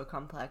body is so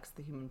complex,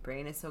 the human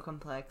brain is so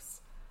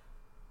complex.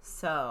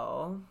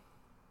 So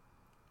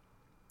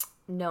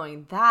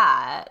knowing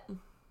that,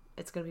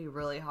 it's going to be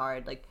really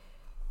hard. Like,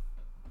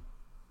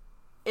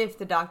 if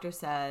the doctor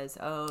says,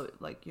 oh,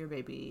 like, your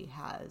baby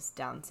has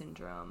Down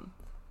syndrome,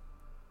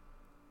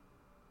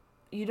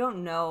 you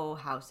don't know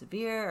how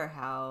severe or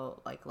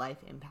how, like, life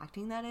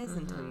impacting that is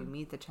until you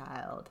meet the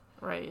child.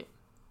 Right.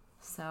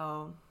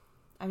 So,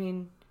 I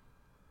mean,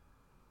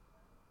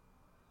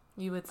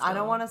 you would I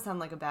don't want to sound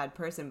like a bad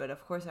person, but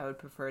of course I would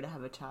prefer to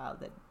have a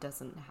child that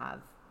doesn't have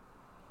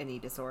any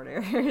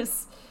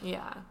disorders.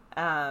 Yeah.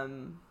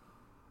 And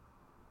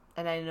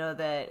I know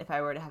that if I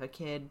were to have a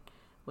kid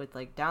with,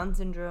 like, Down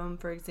syndrome,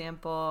 for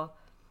example,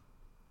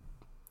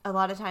 a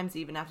lot of times,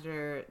 even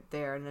after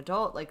they're an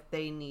adult, like,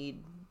 they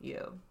need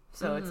you.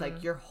 So it's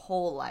like your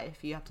whole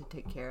life you have to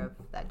take care of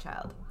that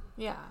child.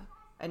 Yeah.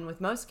 And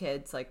with most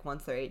kids, like,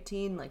 once they're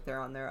 18, like,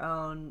 they're on their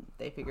own,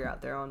 they figure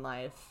out their own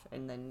life,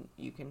 and then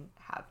you can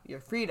have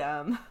your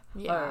freedom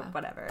or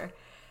whatever.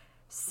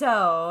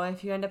 So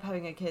if you end up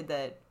having a kid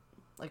that,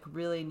 like,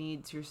 really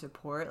needs your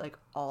support, like,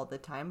 all the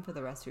time for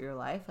the rest of your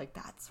life, like,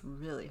 that's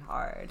really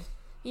hard.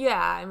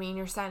 Yeah, I mean,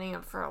 you're signing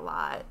up for a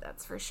lot,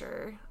 that's for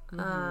sure.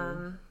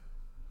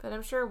 But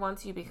I'm sure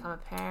once you become a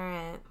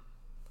parent,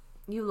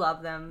 you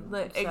love them.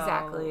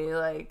 Exactly.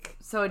 Like,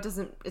 so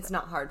it's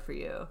not hard for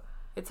you.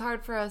 It's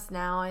hard for us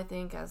now, I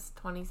think, as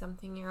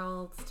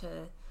 20-something-year-olds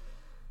to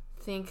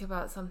think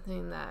about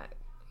something that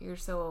you're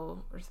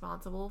so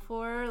responsible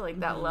for, like,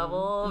 that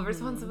level of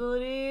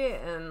responsibility,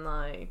 and,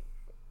 like,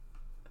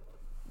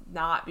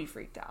 not be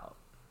freaked out.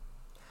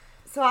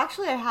 So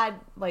actually I had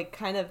like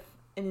kind of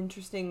an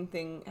interesting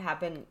thing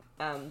happen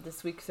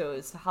this week. So it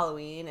was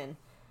Halloween, and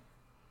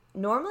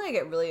normally I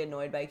get really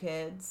annoyed by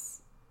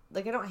kids.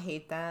 Like, I don't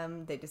hate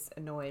them. They just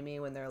annoy me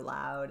when they're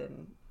loud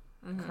and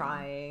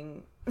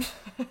crying.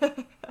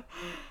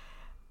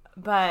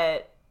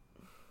 But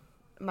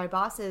my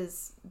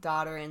boss's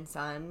daughter and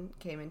son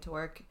came into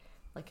work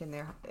like in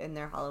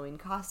their Halloween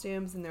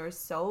costumes, and they were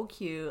so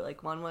cute.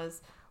 Like, one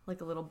was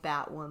like a little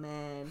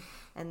Batwoman,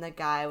 and the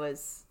guy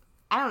was,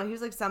 I don't know, he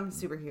was like some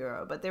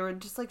superhero, but they were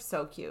just like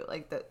so cute.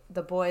 Like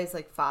the boy's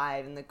like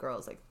 5 and the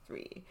girl's like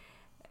 3,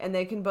 and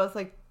they can both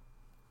like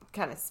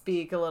kind of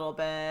speak a little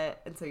bit,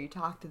 and so you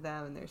talk to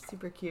them, and they're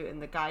super cute.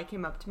 And the guy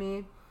came up to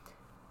me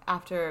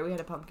after we had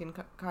a pumpkin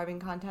carving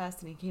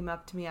contest, and he came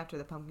up to me after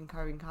the pumpkin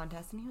carving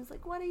contest, and he was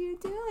like, "What are you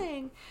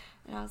doing?"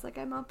 And I was like,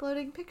 "I'm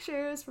uploading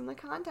pictures from the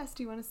contest.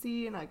 Do you want to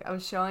see?" And I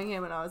was showing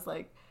him, and I was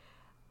like,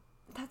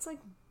 "That's like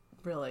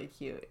really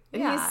cute."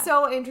 And he's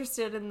so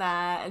interested in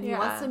that, and he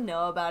wants to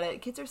know about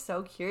it. Kids are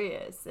so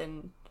curious,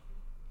 and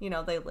you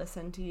know, they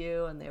listen to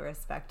you and they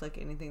respect like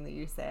anything that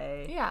you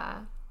say.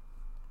 Yeah.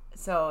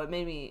 So it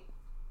made me,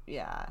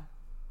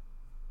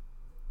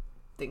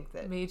 think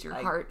that made your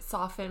heart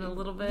soften a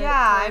little bit.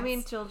 Yeah, I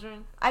mean,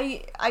 children.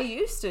 I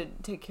used to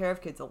take care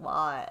of kids a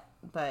lot,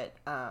 but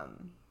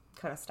kind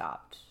of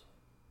stopped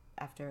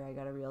after I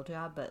got a real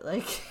job. But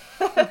like,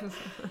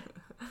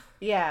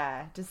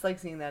 yeah, just like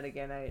seeing that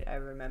again, I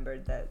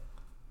remembered that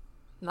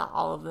not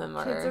all of them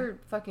kids are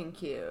fucking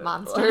cute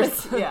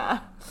monsters. Yeah.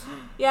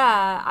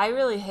 Yeah, I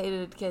really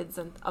hated kids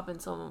up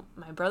until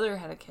my brother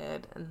had a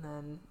kid, and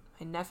then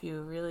my nephew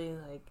really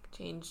like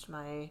changed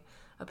my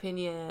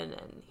opinion,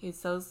 and he's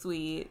so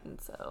sweet, and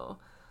so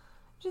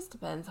it just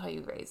depends how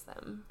you raise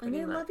them. And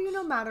they love you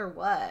no matter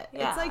what.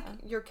 Yeah. It's like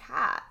your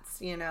cats,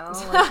 you know?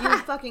 Like, you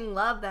fucking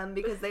love them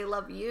because they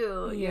love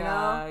you, you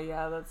know?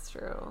 Yeah, that's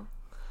true.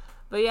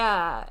 But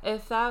yeah,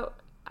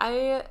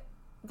 I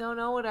don't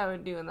know what I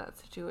would do in that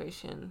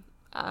situation,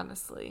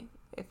 honestly.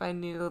 If I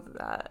knew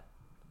that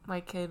my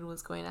kid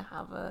was going to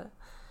have a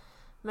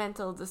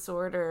mental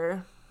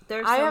disorder,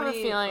 I have a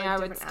feeling I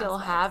would still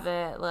have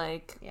it.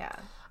 Like, yeah.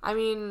 I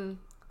mean,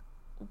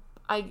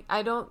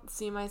 I don't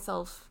see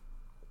myself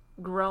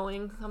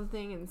growing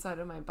something inside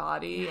of my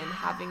body and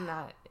having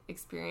that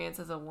experience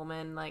as a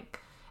woman, like,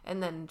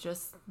 and then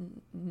just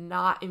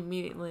not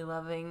immediately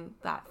loving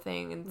that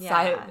thing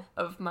inside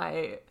of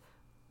my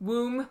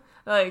womb.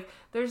 Like,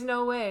 there's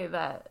no way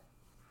that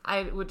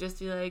I would just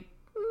be like,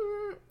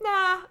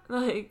 nah,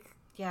 like,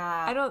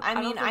 yeah.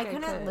 I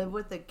couldn't live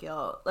with the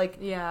guilt. Like,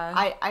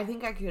 yeah, I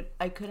think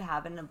I could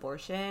have an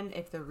abortion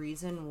if the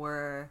reason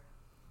were,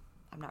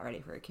 I'm not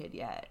ready for a kid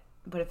yet,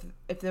 but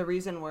if the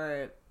reason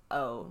were,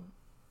 oh,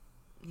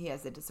 he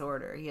has a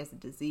disorder, he has a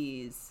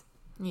disease,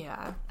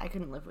 yeah, I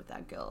couldn't live with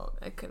that guilt.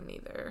 I couldn't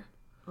either.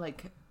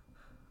 Like,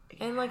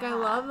 and like, I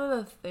love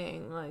the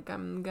thing. Like,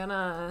 I'm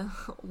gonna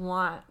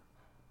want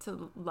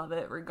to love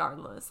it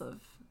regardless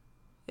of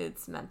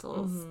its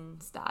mental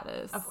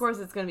status. Of course,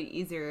 it's gonna be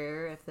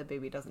easier if the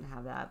baby doesn't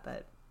have that,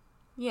 but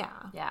yeah.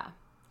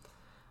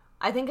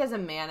 I think as a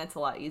man, it's a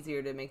lot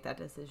easier to make that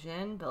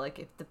decision. But like,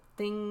 if the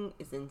thing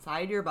is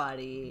inside your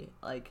body,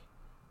 like,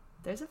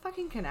 there's a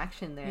fucking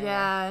connection there.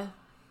 Yeah,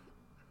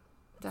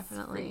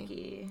 definitely. It's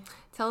freaky.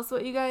 Tell us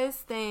what you guys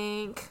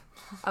think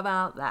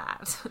about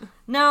that.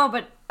 No,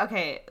 but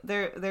okay.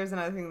 There's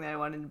another thing that I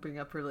wanted to bring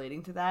up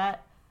relating to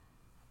that.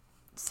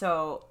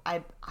 So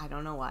I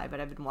don't know why, but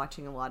I've been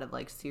watching a lot of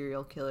like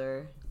serial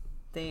killer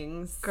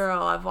things.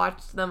 Girl, I've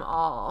watched them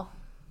all.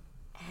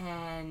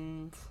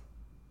 And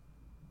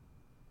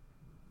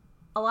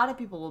a lot of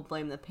people will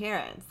blame the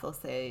parents. They'll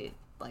say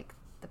like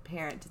the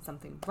parent did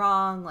something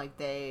wrong, like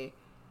they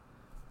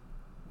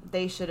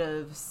should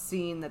have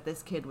seen that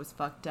this kid was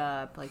fucked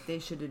up, like they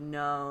should have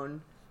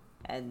known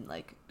and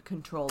like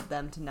controlled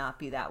them to not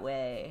be that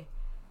way.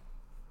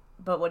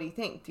 But what do you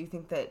think? Do you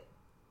think that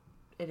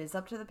it is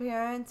up to the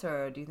parents,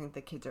 or do you think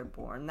the kids are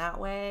born that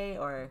way,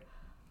 or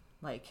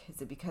like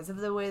is it because of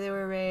the way they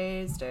were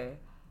raised? Or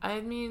I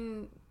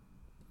mean,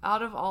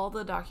 out of all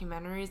the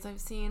documentaries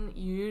I've seen,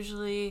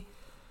 usually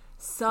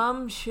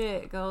some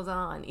shit goes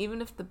on,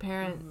 even if the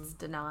parents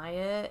deny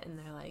it and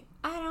they're like,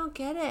 I don't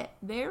get it,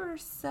 they were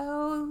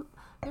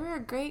a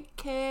great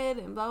kid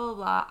and blah blah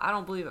blah. I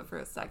don't believe it for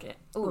a second.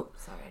 Ooh,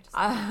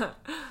 sorry.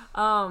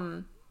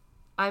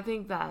 I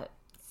think that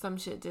some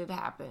shit did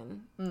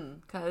happen,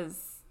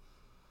 because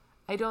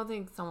I don't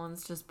think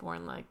someone's just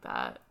born like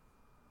that.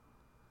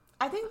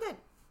 I think that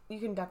you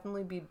can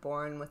definitely be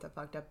born with a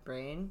fucked up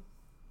brain,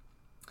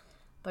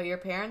 but your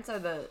parents are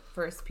the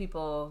first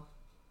people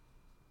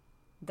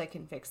that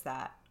can fix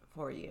that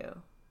for you.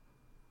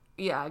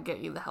 Yeah, get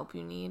you the help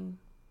you need.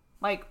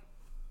 Like,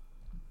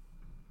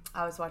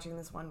 I was watching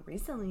this one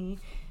recently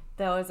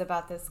that was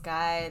about this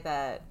guy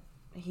that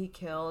he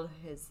killed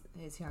his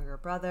younger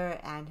brother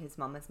and his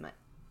mom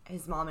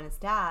and his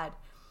dad.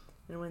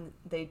 And when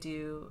they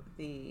do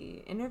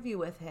the interview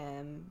with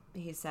him,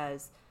 he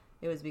says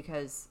it was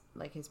because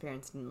like his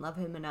parents didn't love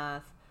him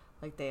enough,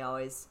 like they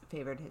always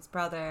favored his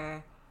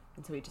brother,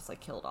 and so he just like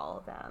killed all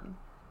of them.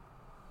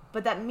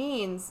 But that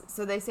means,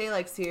 so they say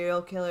like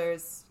serial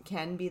killers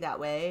can be that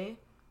way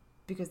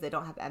because they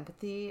don't have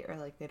empathy or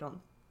like they don't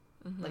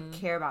like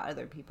care about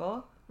other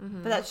people.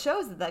 But that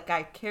shows that that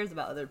guy cares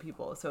about other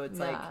people. So it's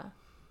like,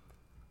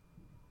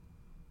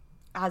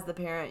 as the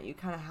parent, you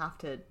kind of have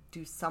to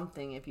do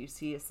something if you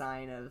see a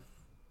sign of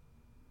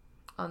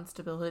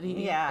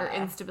instability or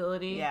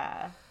instability.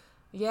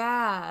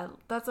 Yeah,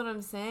 that's what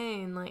I'm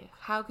saying. Like,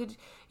 how could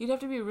you'd have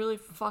to be really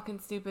fucking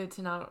stupid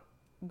to not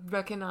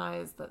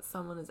recognize that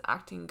someone is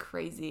acting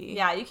crazy.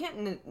 Yeah, you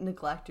can't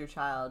neglect your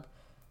child.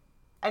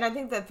 And I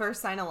think the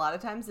first sign a lot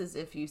of times is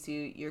if you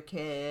see your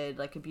kid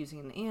like abusing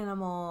an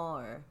animal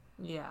or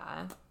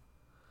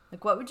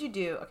like, what would you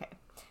do? Okay,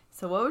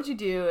 so what would you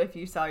do if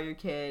you saw your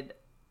kid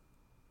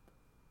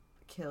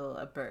kill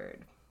a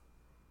bird?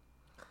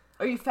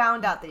 Or you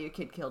found out that your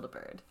kid killed a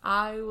bird?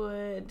 I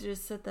would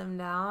just sit them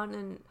down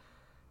and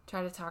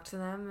try to talk to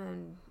them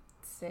and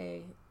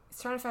say,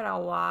 trying to find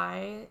out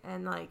why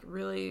and like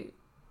really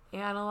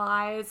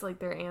analyze like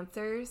their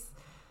answers.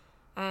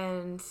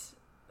 And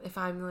if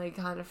I'm like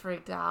kind of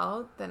freaked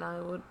out, then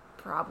I would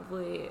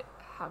probably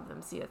have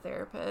them see a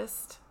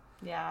therapist.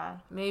 Yeah.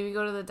 Maybe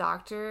go to the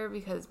doctor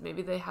because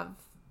maybe they have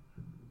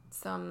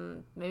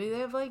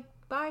like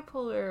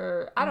bipolar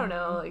or I don't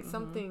know, like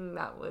something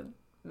that would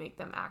make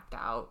them act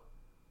out.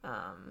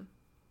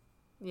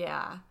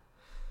 Yeah,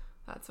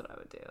 that's what I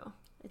would do.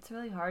 It's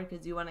really hard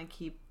because you want to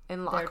keep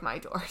and lock my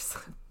doors.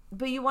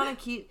 But you want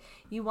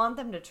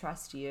them to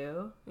trust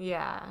you.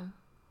 Yeah.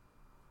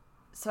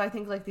 So I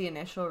think like the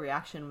initial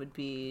reaction would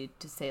be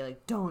to say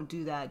like, don't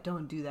do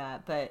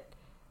that, but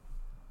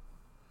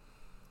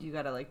you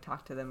gotta like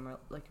talk to them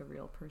like a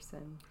real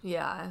person.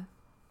 Yeah.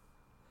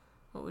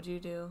 What would you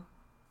do?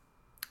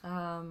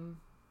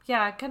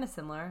 Yeah, kind of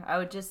similar. I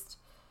would just,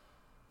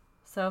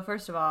 so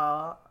first of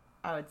all,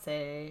 I would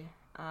say,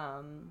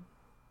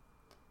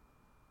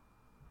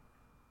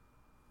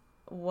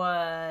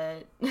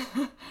 why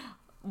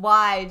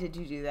did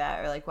you do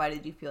that? Or like, why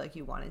did you feel like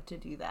you wanted to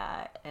do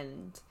that?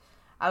 And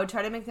I would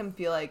try to make them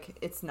feel like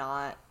it's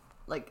not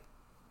like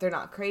they're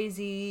not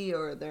crazy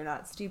or they're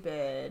not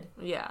stupid.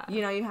 Yeah.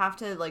 You know, you have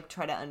to like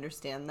try to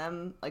understand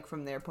them like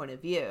from their point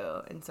of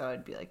view. And so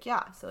I'd be like,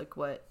 yeah, so like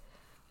what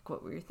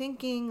were you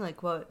thinking?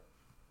 Like what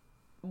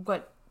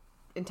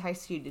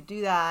enticed you to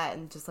do that?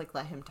 And just like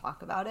let him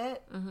talk about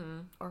it.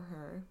 Or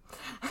her.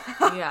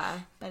 Yeah.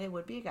 But it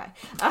would be a guy.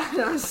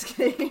 No, I'm just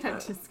kidding. I'm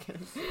just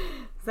kidding.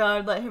 So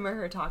I'd let him or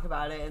her talk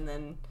about it and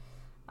then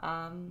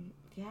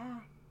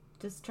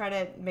just try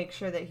to make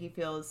sure that he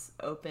feels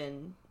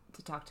open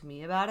to talk to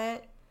me about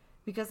it,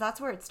 because that's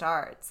where it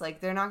starts.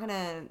 Like, they're not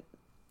gonna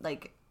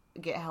like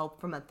get help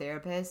from a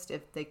therapist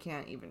if they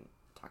can't even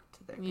talk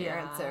to their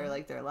parents or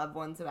like their loved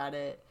ones about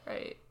it.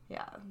 Right.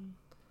 Yeah.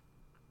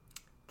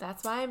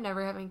 That's why I'm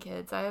never having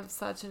kids. I have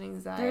such an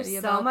anxiety There's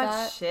about so much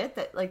that. shit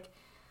that like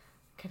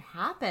could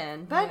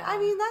happen, but I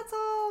mean that's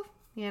all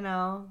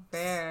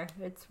rare.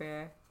 It's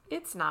rare.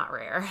 It's not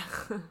rare.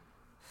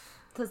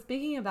 So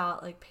speaking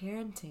about like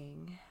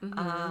parenting,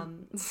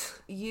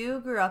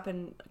 you grew up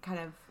in kind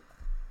of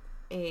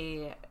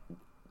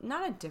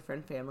not a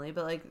different family,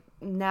 but like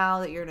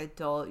now that you're an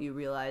adult, you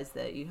realize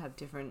that you have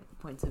different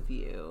points of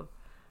view.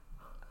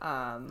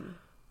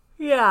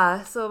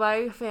 Yeah, so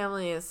my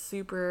family is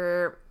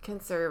super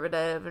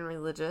conservative and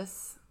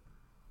religious,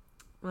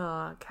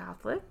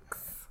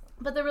 Catholics.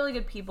 But they're really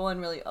good people and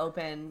really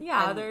open.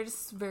 Yeah, they're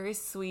just very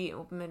sweet,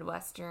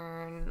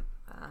 Midwestern.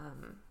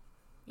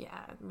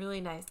 Yeah,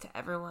 really nice to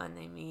everyone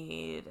they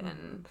meet.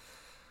 And,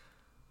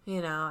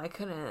 I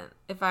couldn't,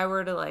 if I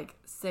were to like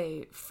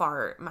say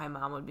fart, my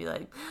mom would be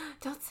like,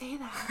 don't say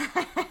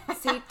that.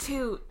 Say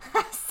toot.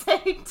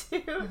 Say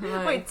toot.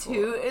 Like, wait,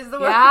 toot is the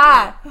word?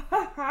 Yeah.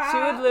 She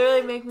would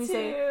literally make me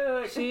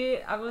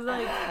say, I was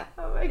like,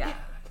 oh my God.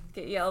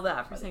 Get yelled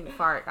at for saying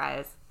fart,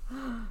 guys.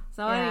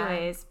 So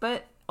anyways,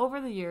 but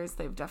over the years,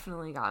 they've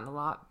definitely gotten a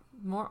lot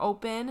more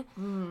open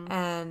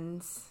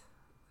and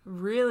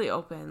really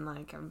open.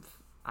 Like,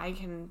 I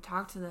can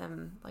talk to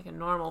them like a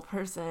normal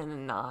person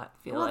and not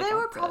feel like they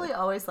were probably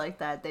always like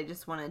that. They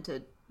just wanted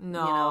to.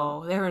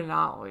 No, they were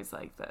not always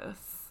like this.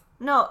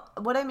 No,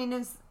 what I mean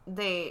is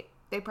they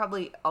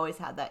probably always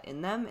had that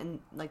in them, and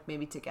like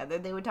maybe together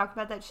they would talk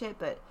about that shit,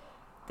 but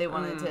they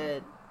wanted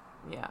to,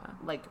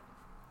 like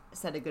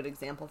set a good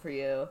example for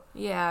you.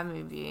 Yeah,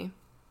 maybe.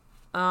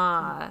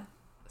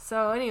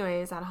 So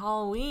anyways, on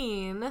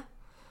Halloween,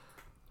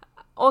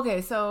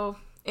 okay, so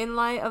in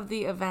light of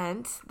the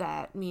event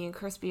that me and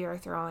Crispy are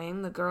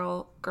throwing, the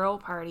girl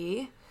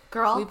party.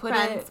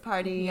 Girlfriend's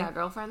party. Yeah,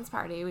 girlfriend's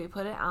party. We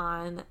put it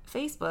on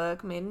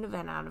Facebook, made an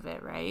event out of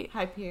it, right?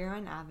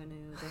 Hyperion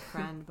Avenue, the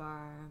Friend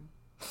Bar,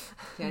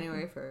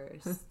 January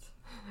 1st.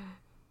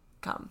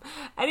 Come.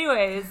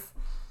 Anyways,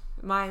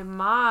 my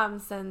mom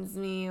sends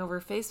me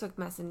over Facebook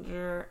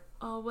Messenger,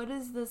 oh, what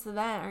is this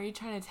event? Are you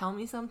trying to tell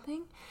me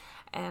something?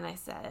 And I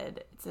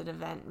said, it's an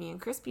event me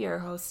and Crispy are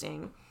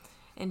hosting.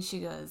 And she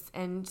goes,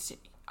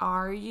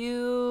 are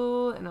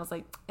you? And I was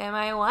like, am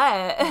I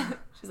what?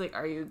 She's like,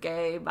 are you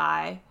gay?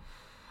 Bi?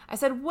 I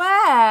said,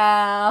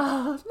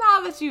 well,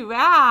 now that you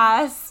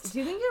asked. Do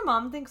you think your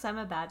mom thinks I'm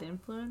a bad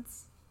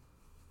influence?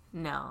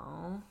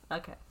 No.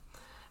 Okay.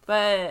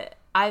 But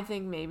I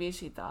think maybe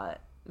she thought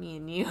me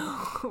and you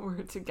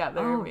were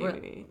together,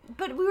 maybe.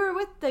 But we were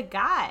with the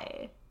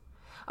guy.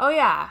 Oh,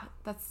 yeah.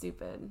 That's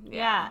stupid.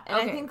 Yeah. And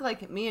I think,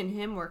 like, me and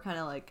him were kind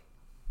of like...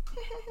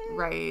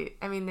 Right.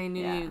 I mean, they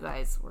knew you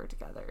guys were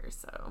together,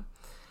 so...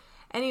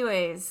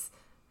 Anyways,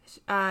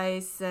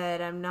 I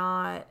said I'm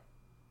not...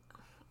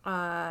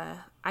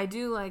 I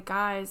do like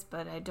guys,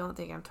 but I don't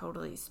think I'm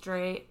totally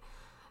straight.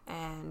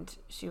 And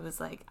she was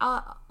like,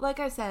 like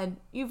I said,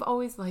 you've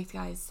always liked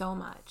guys so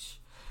much.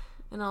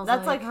 And I was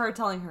That's like her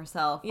telling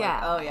herself, like,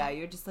 yeah. oh yeah,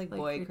 you're just like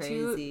boy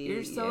crazy.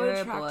 You're so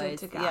attracted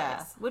to guys.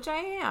 Yeah. Which I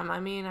am. I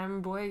mean,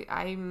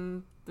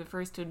 I'm the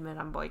first to admit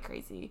I'm boy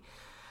crazy.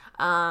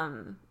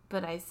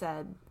 But I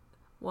said,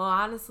 well,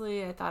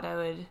 honestly, I thought I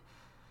would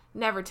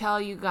never tell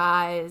you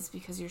guys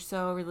because you're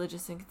so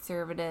religious and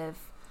conservative.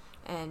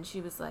 And she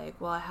was like,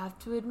 well, I have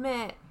to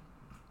admit,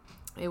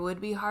 it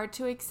would be hard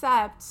to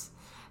accept.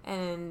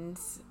 And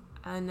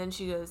then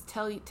she goes,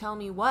 tell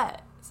me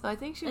what? So I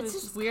think she was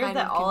just weird kind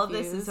that of all of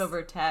confused. this is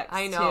over text.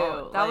 I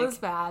know. Too. That like, was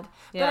bad.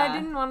 Yeah. But I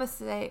didn't want to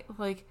say,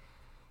 like,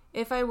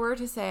 if I were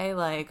to say,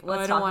 like,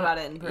 let's I don't talk want about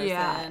it in person.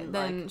 Yeah,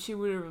 then she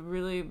would have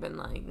really been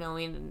like, no,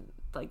 we didn't,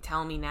 like,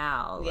 tell me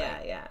now.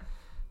 Like, yeah.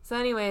 So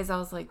anyways, I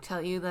was like,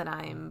 tell you that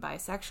I'm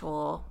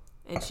bisexual.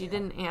 And she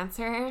didn't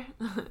answer.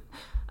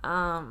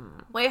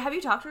 Wait, have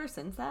you talked to her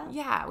since that?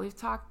 Yeah, we've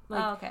talked.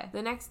 Like, okay.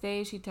 The next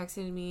day, she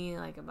texted me,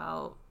 like,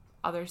 about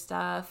other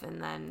stuff,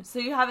 and then so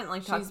you haven't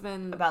like talked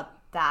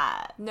about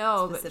that.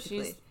 No, but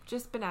she's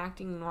just been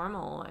acting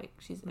normal. Like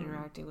she's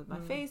interacting with my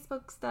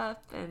Facebook stuff,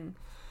 and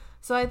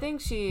so I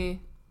think she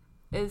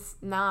is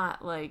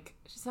not like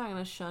she's not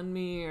gonna shun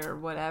me or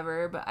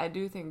whatever. But I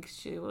do think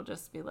she will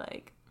just be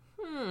like,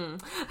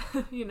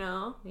 you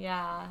know,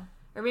 yeah.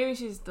 Or maybe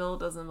she still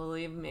doesn't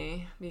believe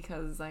me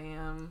because I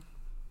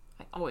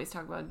always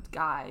talk about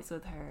guys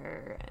with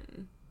her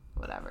and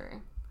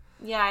whatever.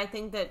 Yeah, I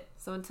think that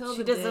so until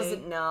she just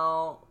doesn't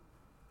know.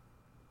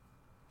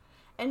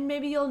 And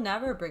maybe you'll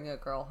never bring a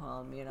girl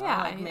home, you know?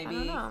 Yeah, like maybe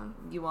I don't know.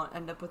 you won't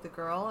end up with a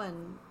girl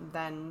and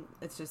then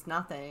it's just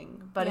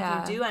nothing. But if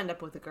you do end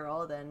up with a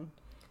girl, then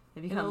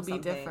it becomes It'll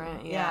be something.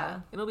 different,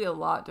 yeah. It'll be a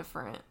lot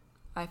different.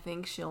 I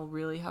think she'll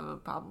really have a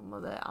problem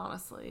with it,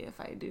 honestly, if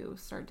I do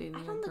start dating a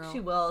girl. I don't think she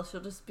will.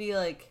 She'll just be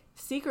like...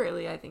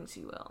 Secretly, I think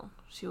she will.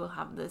 She will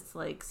have this,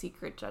 like,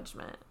 secret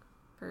judgment,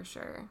 for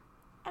sure.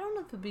 I don't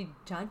know if it'll be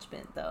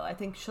judgment, though. I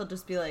think she'll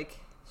just be like,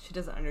 she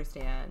doesn't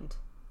understand.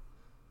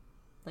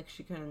 Like,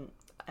 she couldn't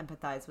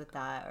empathize with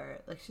that,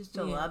 or, like, she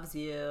still loves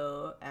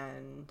you,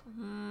 and...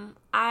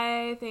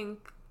 I think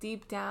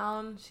deep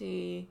down,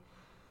 she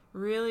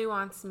really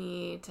wants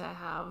me to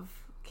have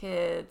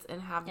kids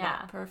and have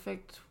that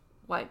perfect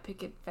white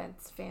picket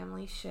fence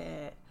family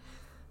shit.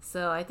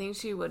 So I think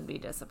she would be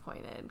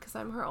disappointed, because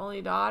I'm her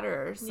only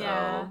daughter,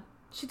 so...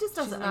 She just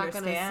doesn't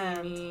understand. She's not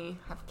gonna see me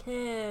have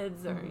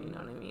kids, or you know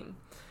what I mean.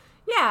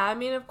 Yeah, I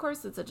mean, of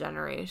course it's a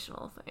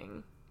generational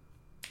thing.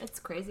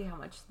 It's crazy how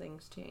much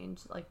things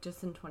change, like,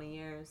 just in 20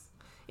 years.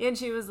 Yeah, and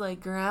she was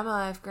like,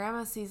 Grandma, if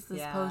Grandma sees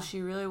this post,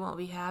 she really won't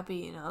be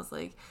happy. And I was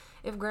like,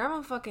 if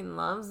Grandma fucking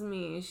loves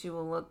me, she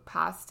will look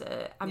past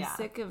it. I'm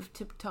sick of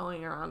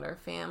tiptoeing around our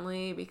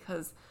family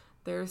because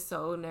they're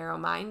so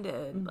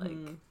narrow-minded.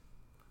 Like,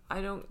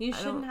 You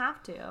shouldn't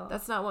have to.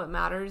 That's not what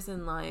matters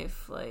in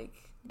life. Like,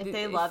 if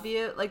they love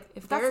you, like,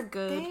 if they're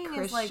good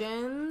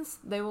Christians,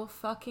 they will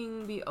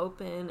fucking be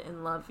open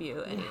and love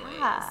you anyways.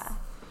 Yeah.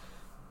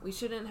 We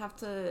shouldn't have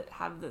to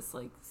have this,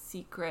 like,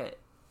 secrecy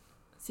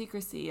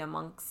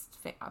amongst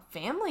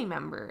family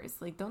members.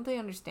 Like, don't they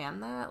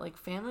understand that? Like,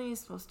 family is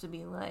supposed to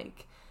be,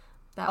 like,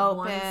 that open,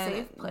 one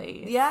safe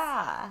place.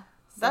 Yeah.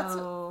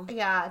 So,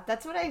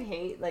 that's what I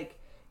hate. Like,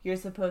 you're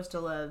supposed to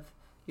love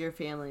your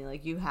family.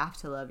 Like, you have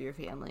to love your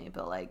family.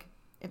 But, like,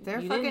 if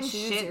they're fucking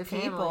shit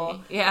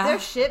people, if they're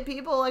shit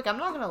people, like, I'm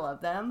not gonna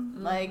love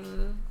them. Like,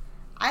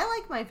 I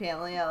like my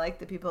family. I like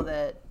the people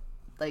that,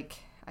 like,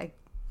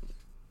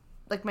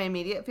 my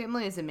immediate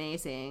family is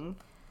amazing.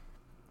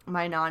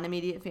 My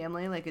non-immediate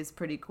family, like, is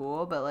pretty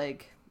cool. But,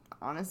 like,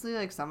 honestly,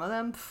 like, some of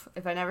them,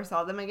 if I never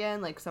saw them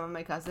again, like, some of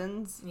my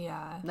cousins,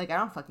 like, I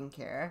don't fucking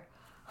care.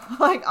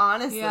 Like,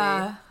 honestly.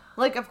 Yeah.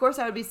 Like, of course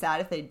I would be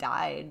sad if they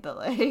died, but,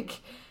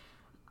 like,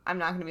 I'm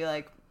not gonna be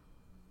like...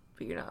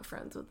 But you're not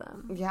friends with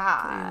them.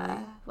 Yeah.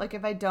 Clearly. Like,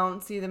 if I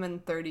don't see them in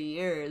 30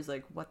 years,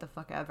 like, what the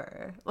fuck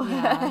ever.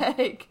 Yeah.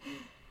 Like,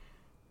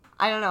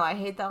 I don't know. I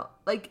hate that.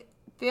 Like,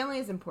 family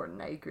is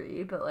important, I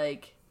agree, but,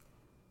 like,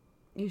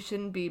 you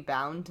shouldn't be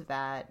bound to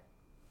that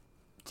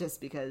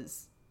just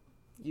because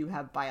you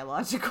have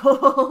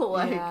biological,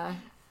 like... Yeah,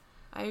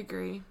 I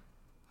agree.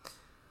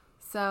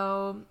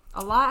 So,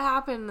 a lot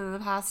happened in the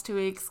past 2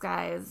 weeks,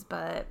 guys,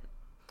 but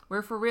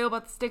we're for real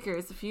about the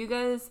stickers. If you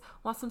guys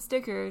want some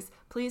stickers,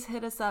 please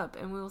hit us up,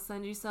 and we will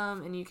send you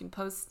some, and you can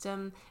post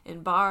them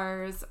in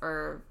bars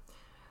or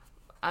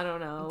I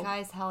don't know.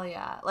 Guys, hell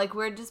yeah. Like,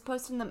 we're just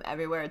posting them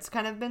everywhere. It's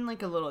kind of been,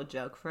 like, a little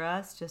joke for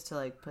us just to,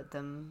 like, put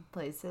them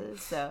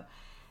places. So,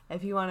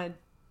 if you want to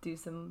do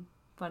some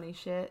funny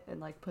shit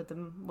and, like, put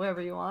them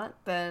wherever you want,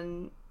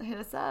 then hit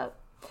us up.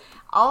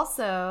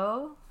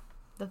 Also,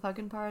 the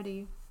fucking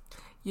party.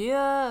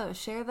 Yeah,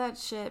 share that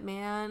shit,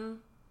 man.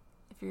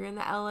 If you're in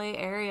the LA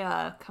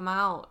area, come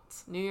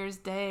out. New Year's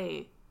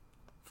Day.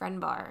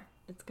 Friend bar.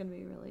 It's gonna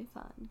be really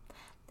fun.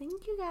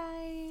 Thank you,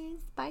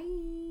 guys.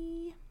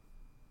 Bye.